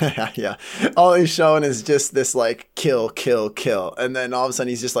just, all he's shown is just this like kill, kill, kill. And then all of a sudden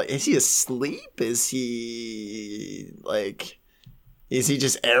he's just like, is he asleep? Is he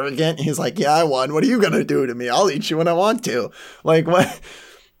just arrogant? He's like, yeah, I won. What are you going to do to me? I'll eat you when I want to. Like what?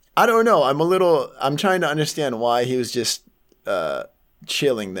 I don't know. I'm trying to understand why he was just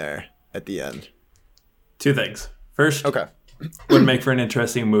chilling there at the end. Two things. First, okay. Would make for an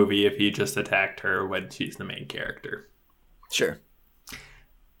interesting movie if he just attacked her when she's the main character. Sure.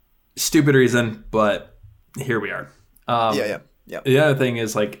 Stupid reason, but here we are. Yeah. The other thing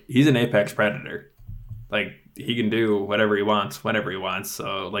is, like, he's an apex predator. Like, he can do whatever he wants, whenever he wants.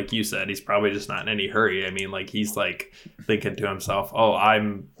 So, like you said, he's probably just not in any hurry. I mean, like, he's, like, thinking to himself, oh,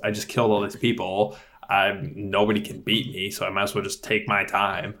 I just killed all these people. Nobody can beat me, so I might as well just take my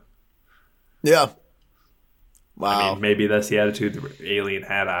time. Yeah. Wow. I mean, maybe that's the attitude the alien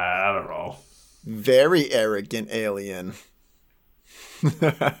had. I don't know. Very arrogant alien.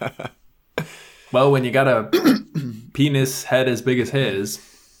 Well, when you got a penis head as big as his.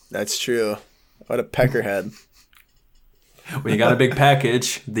 That's true. What a peckerhead. When you got a big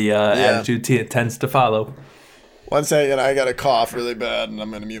package, the attitude tends to follow. 1 second, I got a cough really bad, and I'm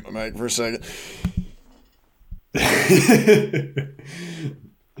going to mute my mic for a second.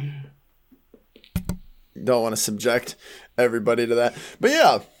 Don't want to subject everybody to that. But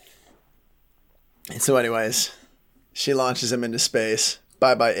yeah. So anyways, she launches him into space.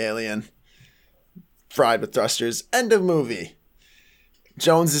 Bye-bye, alien. Fried with thrusters. End of movie.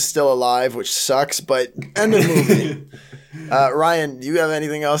 Jones is still alive, which sucks, but end of movie. Ryan, do you have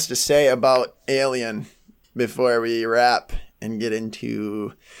anything else to say about Alien before we wrap and get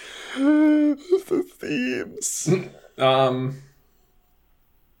into the themes?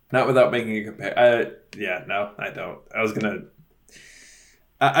 Not without making a compare. No, I don't. I was gonna.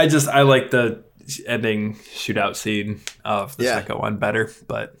 I like the ending shootout scene of the second one better,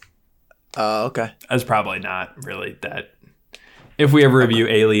 but. Okay. That's probably not really that. If we ever review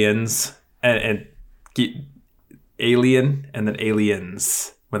Aliens and keep Alien and then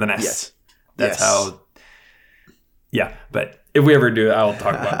Aliens with an S, that's how. Yeah, but if we ever do it, I'll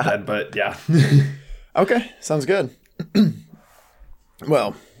talk about that. But yeah. Okay, sounds good.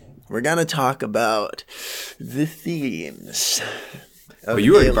 Well, we're gonna talk about the themes. Well,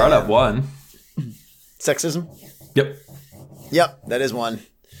 you already brought up one. Sexism? Yep, that is one.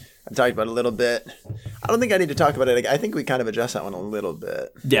 I talked about it a little bit. I don't think I need to talk about it. I think we kind of addressed that one a little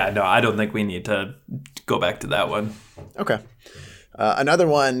bit. Yeah, no, I don't think we need to go back to that one. Okay. Another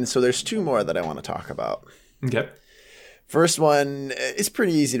one. So there's two more that I want to talk about. Okay. First one is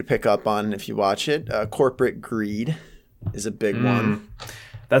pretty easy to pick up on if you watch it. Corporate greed is a big one.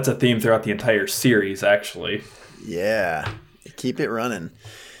 That's a theme throughout the entire series, actually. Yeah. Keep it running.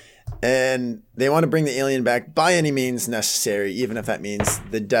 And they want to bring the alien back by any means necessary, even if that means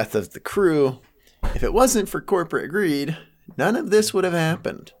the death of the crew. If it wasn't for corporate greed, none of this would have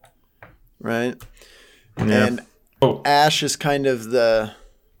happened. Right? Yeah. And Ash is kind of the...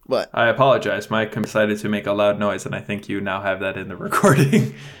 What? I apologize. Mike decided to make a loud noise, and I think you now have that in the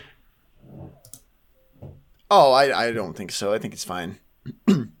recording. Oh, I don't think so. I think it's fine.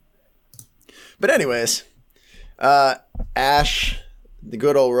 But anyways, Ash, the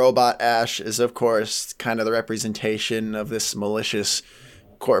good old robot Ash, is of course kind of the representation of this malicious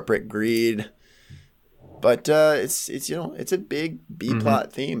corporate greed. But it's a big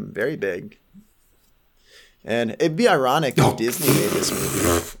B-plot theme, very big. And it'd be ironic if Disney made this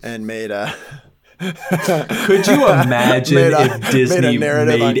movie and made a... Could you imagine if Disney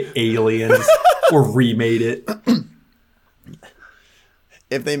made Aliens or remade it?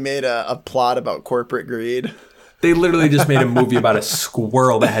 If they made a plot about corporate greed. They literally just made a movie about a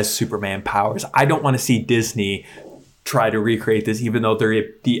squirrel that has Superman powers. I don't want to see Disney try to recreate this, even though they're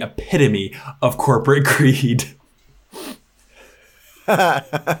the epitome of corporate greed.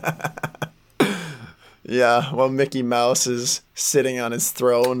 Yeah, well, Mickey Mouse is sitting on his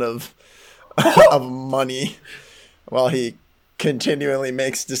throne of money while he continually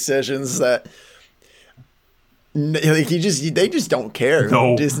makes decisions that they just don't care.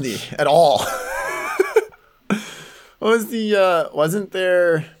 No. Disney at all. Wasn't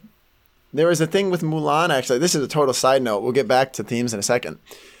there was a thing with Mulan, actually. This is a total side note. We'll get back to themes in a second.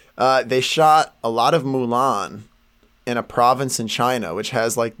 They shot a lot of Mulan in a province in China, which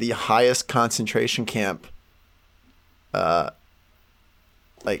has like the highest concentration camp. What's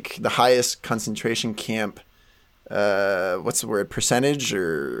the word? Percentage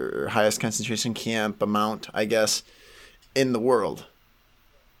or highest concentration camp amount, I guess, in the world.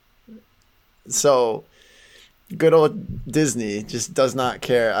 So good old Disney just does not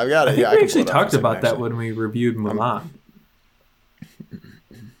care. I've got it. I think we actually talked about that when we reviewed Mulan.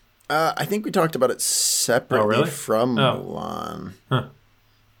 I think we talked about it separately from Mulan. Huh.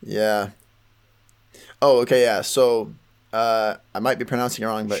 Yeah. Oh, okay, yeah. So I might be pronouncing it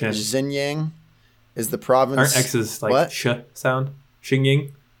wrong, but Xinjiang is the province. Aren't X's like what? Sh sound?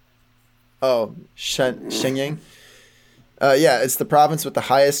 Xinjiang? Oh, Xinjiang. Yeah, it's the province with the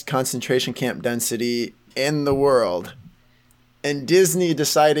highest concentration camp density in the world. And Disney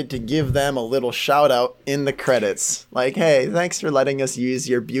decided to give them a little shout out in the credits. Like, hey, thanks for letting us use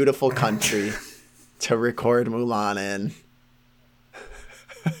your beautiful country to record Mulan in.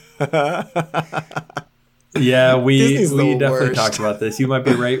 Yeah, we definitely talked about this. You might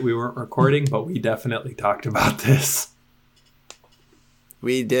be right, we weren't recording, but we definitely talked about this.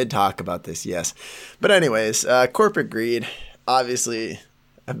 We did talk about this, yes. But anyways, corporate greed, obviously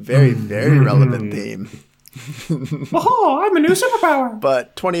a very, very relevant theme. Oh, I'm a new superpower.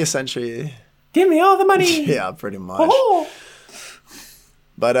 But 20th century. Give me all the money. Yeah, pretty much. Oh.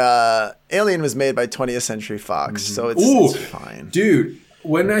 But Alien was made by 20th Century Fox, so it's fine. Dude,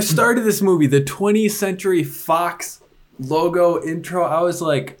 when I started this movie, the 20th Century Fox logo intro, I was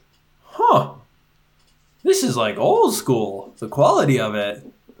like, huh, this is like old school. The quality of it.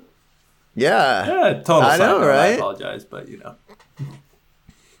 Yeah. Yeah, total I know, right? I apologize, but you know.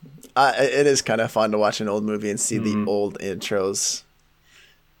 It is kind of fun to watch an old movie and see the old intros.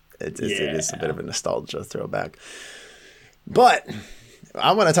 It is a bit of a nostalgia throwback. But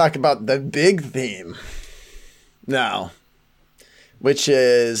I want to talk about the big theme now, which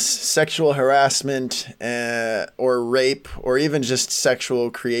is sexual harassment or rape or even just sexual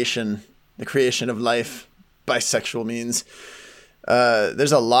creation, the creation of life by sexual means.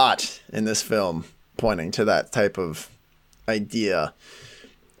 There's a lot in this film pointing to that type of idea.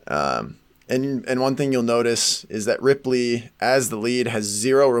 And one thing you'll notice is that Ripley, as the lead, has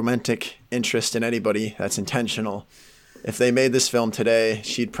zero romantic interest in anybody. That's intentional. If they made this film today,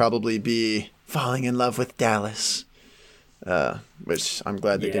 she'd probably be falling in love with Dallas, which I'm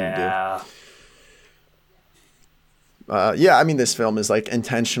glad they didn't do. I mean, this film is like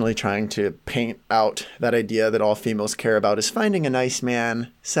intentionally trying to paint out that idea that all females care about is finding a nice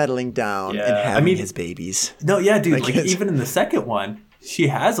man, settling down, and having his babies. No, yeah, dude. Like even in the second one, she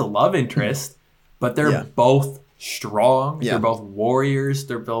has a love interest, but they're both strong. Yeah. They're both warriors.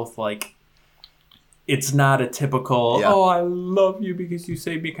 They're both like, it's not a typical, oh, I love you because you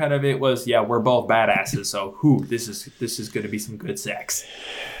saved me kind of. It was, we're both badasses. So this is going to be some good sex.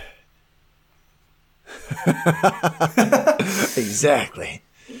 Exactly.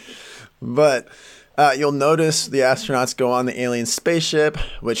 But you'll notice the astronauts go on the alien spaceship,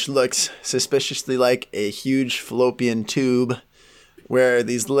 which looks suspiciously like a huge fallopian tube, where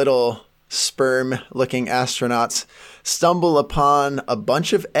these little sperm-looking astronauts stumble upon a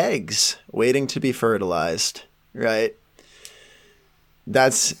bunch of eggs waiting to be fertilized, right?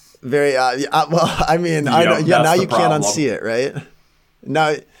 That's very well, I mean, now you can't unsee it, right?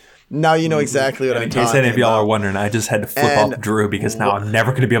 Now you know exactly what I'm talking about. In case any of y'all are wondering, I just had to flip off Drew because now I'm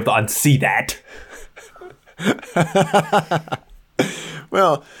never going to be able to unsee that.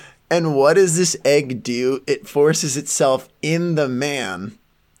 Well, and what does this egg do? It forces itself in the man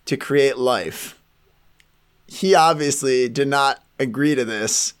to create life. He obviously did not agree to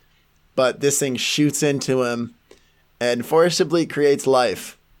this, but this thing shoots into him and forcibly creates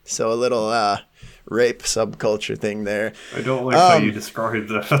life. So a little rape subculture thing there. I don't like how you described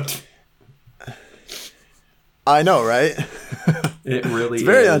that. I know, right? It really it's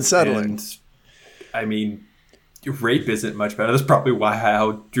very unsettling. And, I mean, rape isn't much better. That's probably why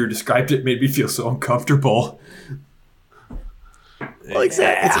how Drew described it made me feel so uncomfortable. Well,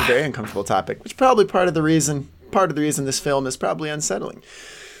 exactly. It's a very uncomfortable topic, which is probably part of the reason this film is probably unsettling.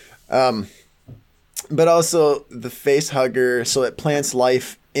 But also the face hugger, so it plants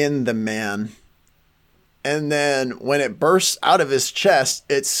life in the man. And then when it bursts out of his chest,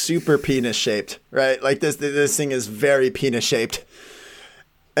 it's super penis shaped, right? Like this thing is very penis shaped.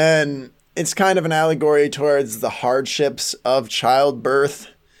 And it's kind of an allegory towards the hardships of childbirth,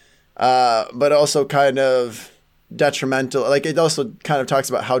 but also kind of detrimental. Like it also kind of talks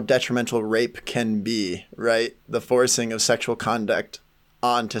about how detrimental rape can be, right? The forcing of sexual conduct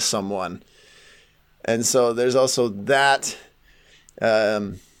onto someone. And so there's also that.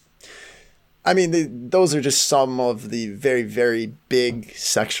 I mean, those are just some of the very, very big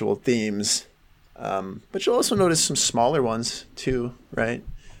sexual themes. But you'll also notice some smaller ones too, right?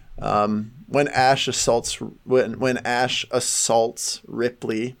 When Ash assaults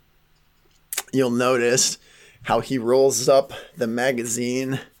Ripley, you'll notice how he rolls up the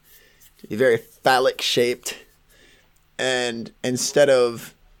magazine to be very phallic shaped. And instead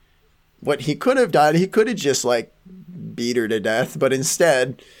of what he could have done, he could have just like beat her to death, but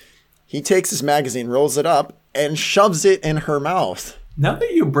instead he takes his magazine, rolls it up, and shoves it in her mouth. Now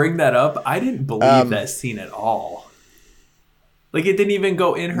that you bring that up, I didn't believe that scene at all. Like it didn't even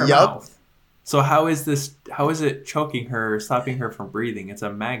go in her mouth. So how is it choking her, stopping her from breathing? It's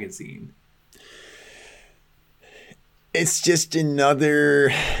a magazine. It's just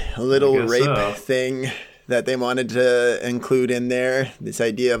another little rape thing that they wanted to include in there. This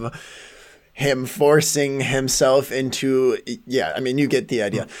idea of him forcing himself into, yeah, I mean, you get the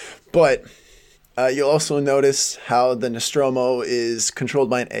idea. But you'll also notice how the Nostromo is controlled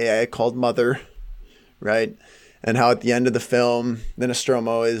by an AI called Mother, right? And how at the end of the film, the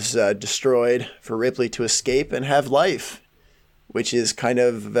Nostromo is destroyed for Ripley to escape and have life, which is kind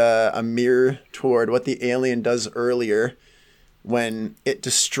of a mirror toward what the alien does earlier when it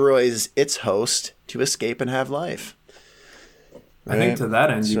destroys its host to escape and have life. Right? I think to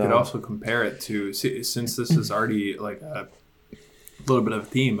that end, you could also compare it to, since this is already like a little bit of a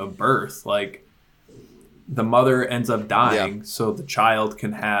theme of birth, like the mother ends up dying so the child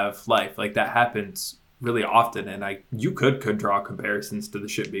can have life. Like that happens really often, and you could draw comparisons to the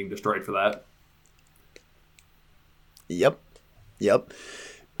ship being destroyed for that. Yep.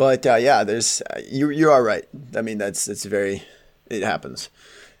 But there's you are right. I mean it happens,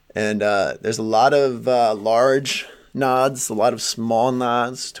 and there's a lot of large nods, a lot of small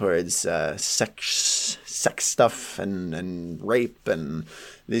nods towards sex stuff and rape and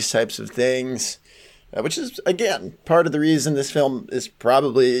these types of things, which is again part of the reason this film is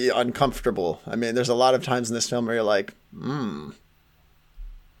probably uncomfortable. I mean, there's a lot of times in this film where you're like,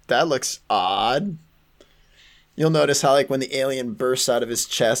 that looks odd. You'll notice how, like, when the alien bursts out of his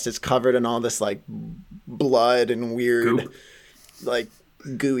chest, it's covered in all this, like, blood and weird, goop. Like,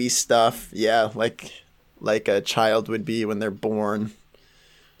 gooey stuff. Yeah, like a child would be when they're born.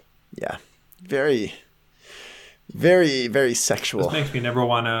 Yeah. Very, very, very sexual. This makes me never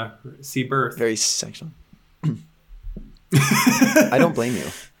want to see birth. Very sexual. I don't blame you.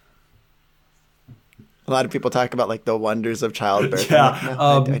 A lot of people talk about like the wonders of childbirth. Yeah. Like,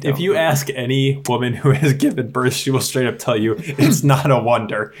 no, I if you ask any woman who has given birth, she will straight up tell you it's not a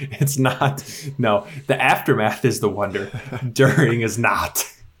wonder. It's not. No, the aftermath is the wonder. During is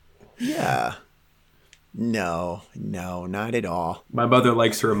not. Yeah. No, not at all. My mother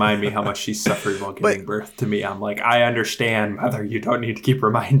likes to remind me how much she suffered while giving birth to me. I'm like, I understand, Mother. You don't need to keep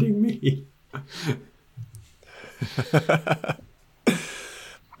reminding me.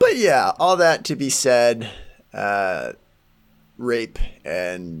 But yeah, all that to be said, rape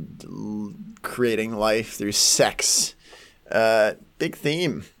and creating life through sex, big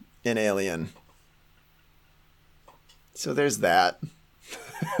theme in Alien. So there's that.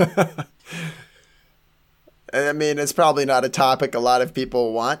 I mean, it's probably not a topic a lot of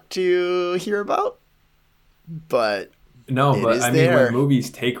people want to hear about, but no, but I mean, when movies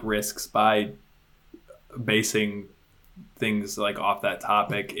take risks by basing things like off that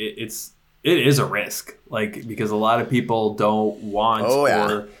topic, it is a risk, like, because a lot of people don't want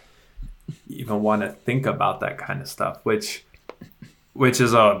or even want to think about that kind of stuff, which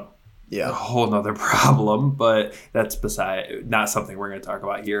is a a whole nother problem, but that's not something we're going to talk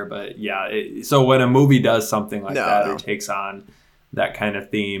about here. But yeah, so when a movie does something like that or takes on that kind of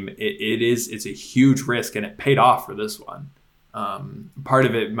theme, it's a huge risk, and it paid off for this one. Part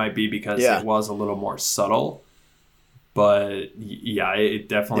of it might be because it was a little more subtle, but yeah, it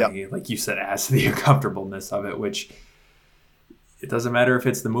definitely, like you said, adds to the uncomfortableness of it, which it doesn't matter if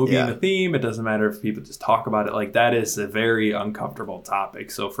it's the movie and the theme. It doesn't matter if people just talk about it. Like, that is a very uncomfortable topic.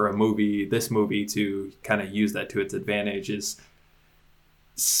 So for this movie to kind of use that to its advantage is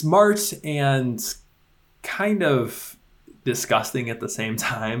smart and kind of disgusting at the same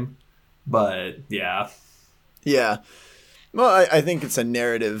time. But yeah. Yeah. Well, I think it's a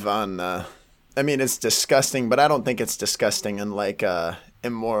narrative on, it's disgusting, but I don't think it's disgusting in like a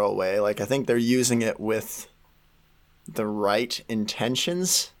immoral way. Like, I think they're using it with the right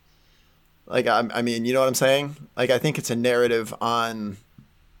intentions. Like, I mean, you know what I'm saying? Like, I think it's a narrative on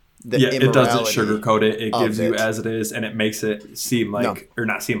the immorality. It doesn't sugarcoat it. It gives you as it is, and it makes it seem like, or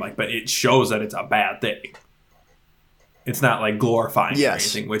not seem like, but it shows that it's a bad thing. It's not like glorifying or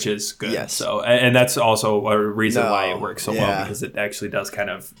anything, which is good. Yes. So, and that's also a reason why it works so well, because it actually does kind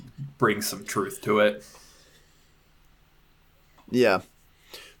of bring some truth to it. Yeah.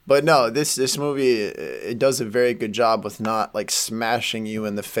 But no, this movie, it does a very good job with not like smashing you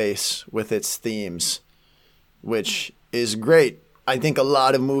in the face with its themes, which is great. I think a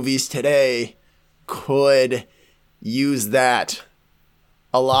lot of movies today could use that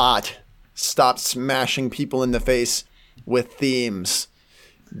a lot. Stop smashing people in the face with themes.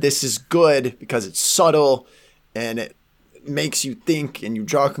 This is good because it's subtle and it makes you think and you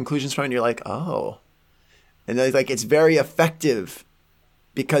draw conclusions from it and you're like, oh. And like it's very effective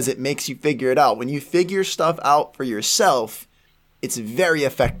because it makes you figure it out. When you figure stuff out for yourself, it's very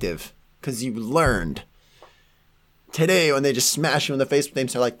effective because you learned. Today, when they just smash you in the face with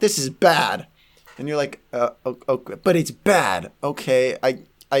things, they're like, this is bad. And you're like, okay, but it's bad. Okay, I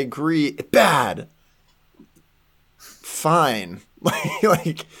agree. Bad. Fine.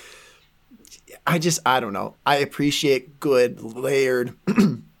 like, I don't know. I appreciate good layered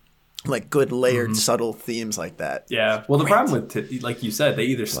subtle themes like that. Yeah. Well, the problem with, like you said, they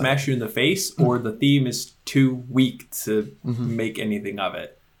either smash you in the face or the theme is too weak to make anything of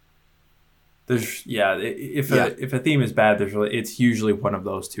it. If a theme is bad, it's usually one of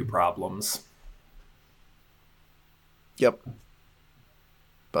those two problems. Yep.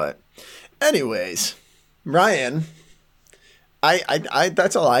 But anyways, Ryan, I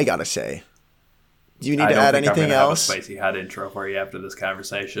that's all I gotta say. Do you need to add anything else? Have a spicy hot intro for you after this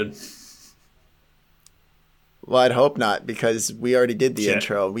conversation. Well, I'd hope not, because we already did the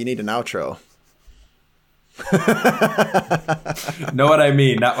intro. We need an outro. Know what I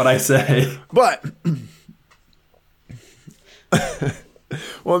mean, not what I say. But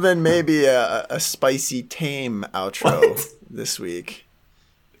well, then maybe a spicy tame outro this week.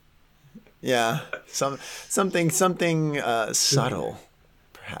 Yeah, something subtle.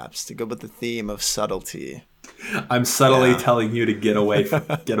 Perhaps to go with the theme of subtlety. I'm subtly telling you to get away,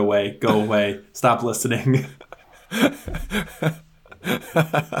 go away, stop listening.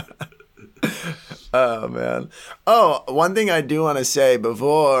 Oh man. Oh, one thing I do want to say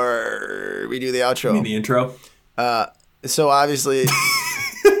before we do the outro. You mean the intro? So obviously,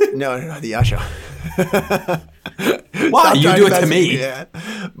 no, the outro. Why you do it to me? Yeah,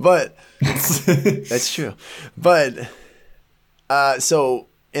 but that's true. But so.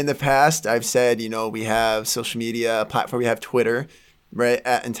 In the past, I've said, we have social media platform. We have Twitter, right,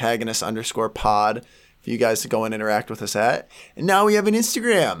 at @antagonist_pod for you guys to go and interact with us at. And now we have an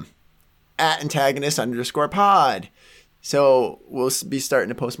Instagram, at @antagonist_pod. So we'll be starting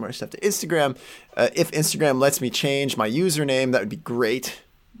to post more stuff to Instagram. If Instagram lets me change my username, that would be great,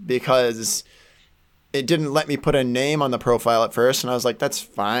 because it didn't let me put a name on the profile at first. And I was like, that's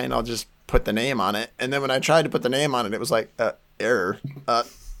fine. I'll just put the name on it. And then when I tried to put the name on it, it was like,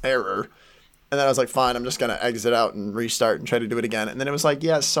 error. And then I was like, fine, I'm just going to exit out and restart and try to do it again. And then it was like,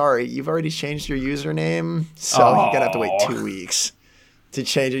 yeah, sorry, you've already changed your username, so you're going to have to wait 2 weeks to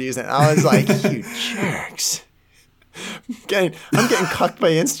change your username. I was like, you jerks. I'm getting cucked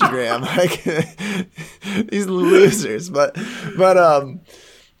by Instagram. Like, these losers. But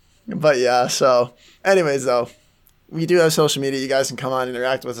yeah, so anyways, though, we do have social media. You guys can come on and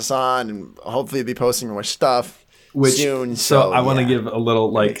interact with us on, and hopefully be posting more stuff. Soon, so I want to give a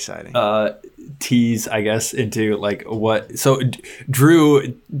little tease, I guess, into like what. So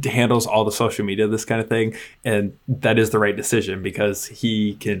Drew handles all the social media, this kind of thing, and that is the right decision because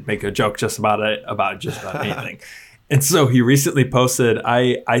he can make a joke just about anything. And so he recently posted,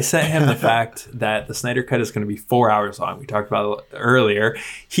 I sent him the fact that the Snyder Cut is going to be 4 hours long. We talked about it earlier.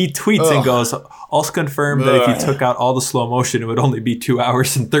 He tweets and goes, also confirmed that if you took out all the slow motion, it would only be 2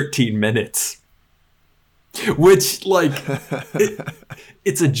 hours and 13 minutes. Which, like,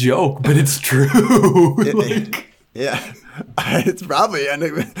 it's a joke, but it's true. Like, yeah. It's probably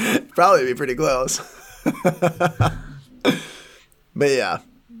be pretty close. But yeah.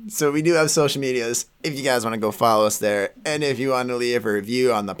 So we do have social medias if you guys want to go follow us there. And if you want to leave a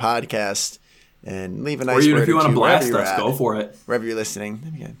review on the podcast and leave a nice word or even if you want to blast us, go for it. Wherever you're listening.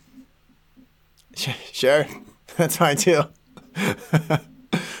 That'd be good. Sure. That's fine too.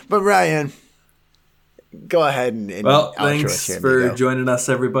 But Ryan, go ahead and thanks for joining us,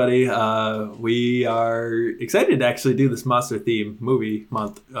 everybody. We are excited to actually do this monster theme movie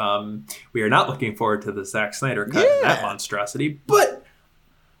month. We are not looking forward to the Zack Snyder cut and that monstrosity, but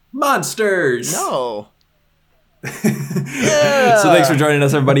monsters. No. Yeah. So thanks for joining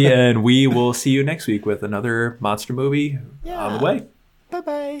us, everybody, and we will see you next week with another monster movie on the way.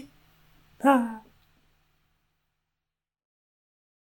 Bye-bye. Ah.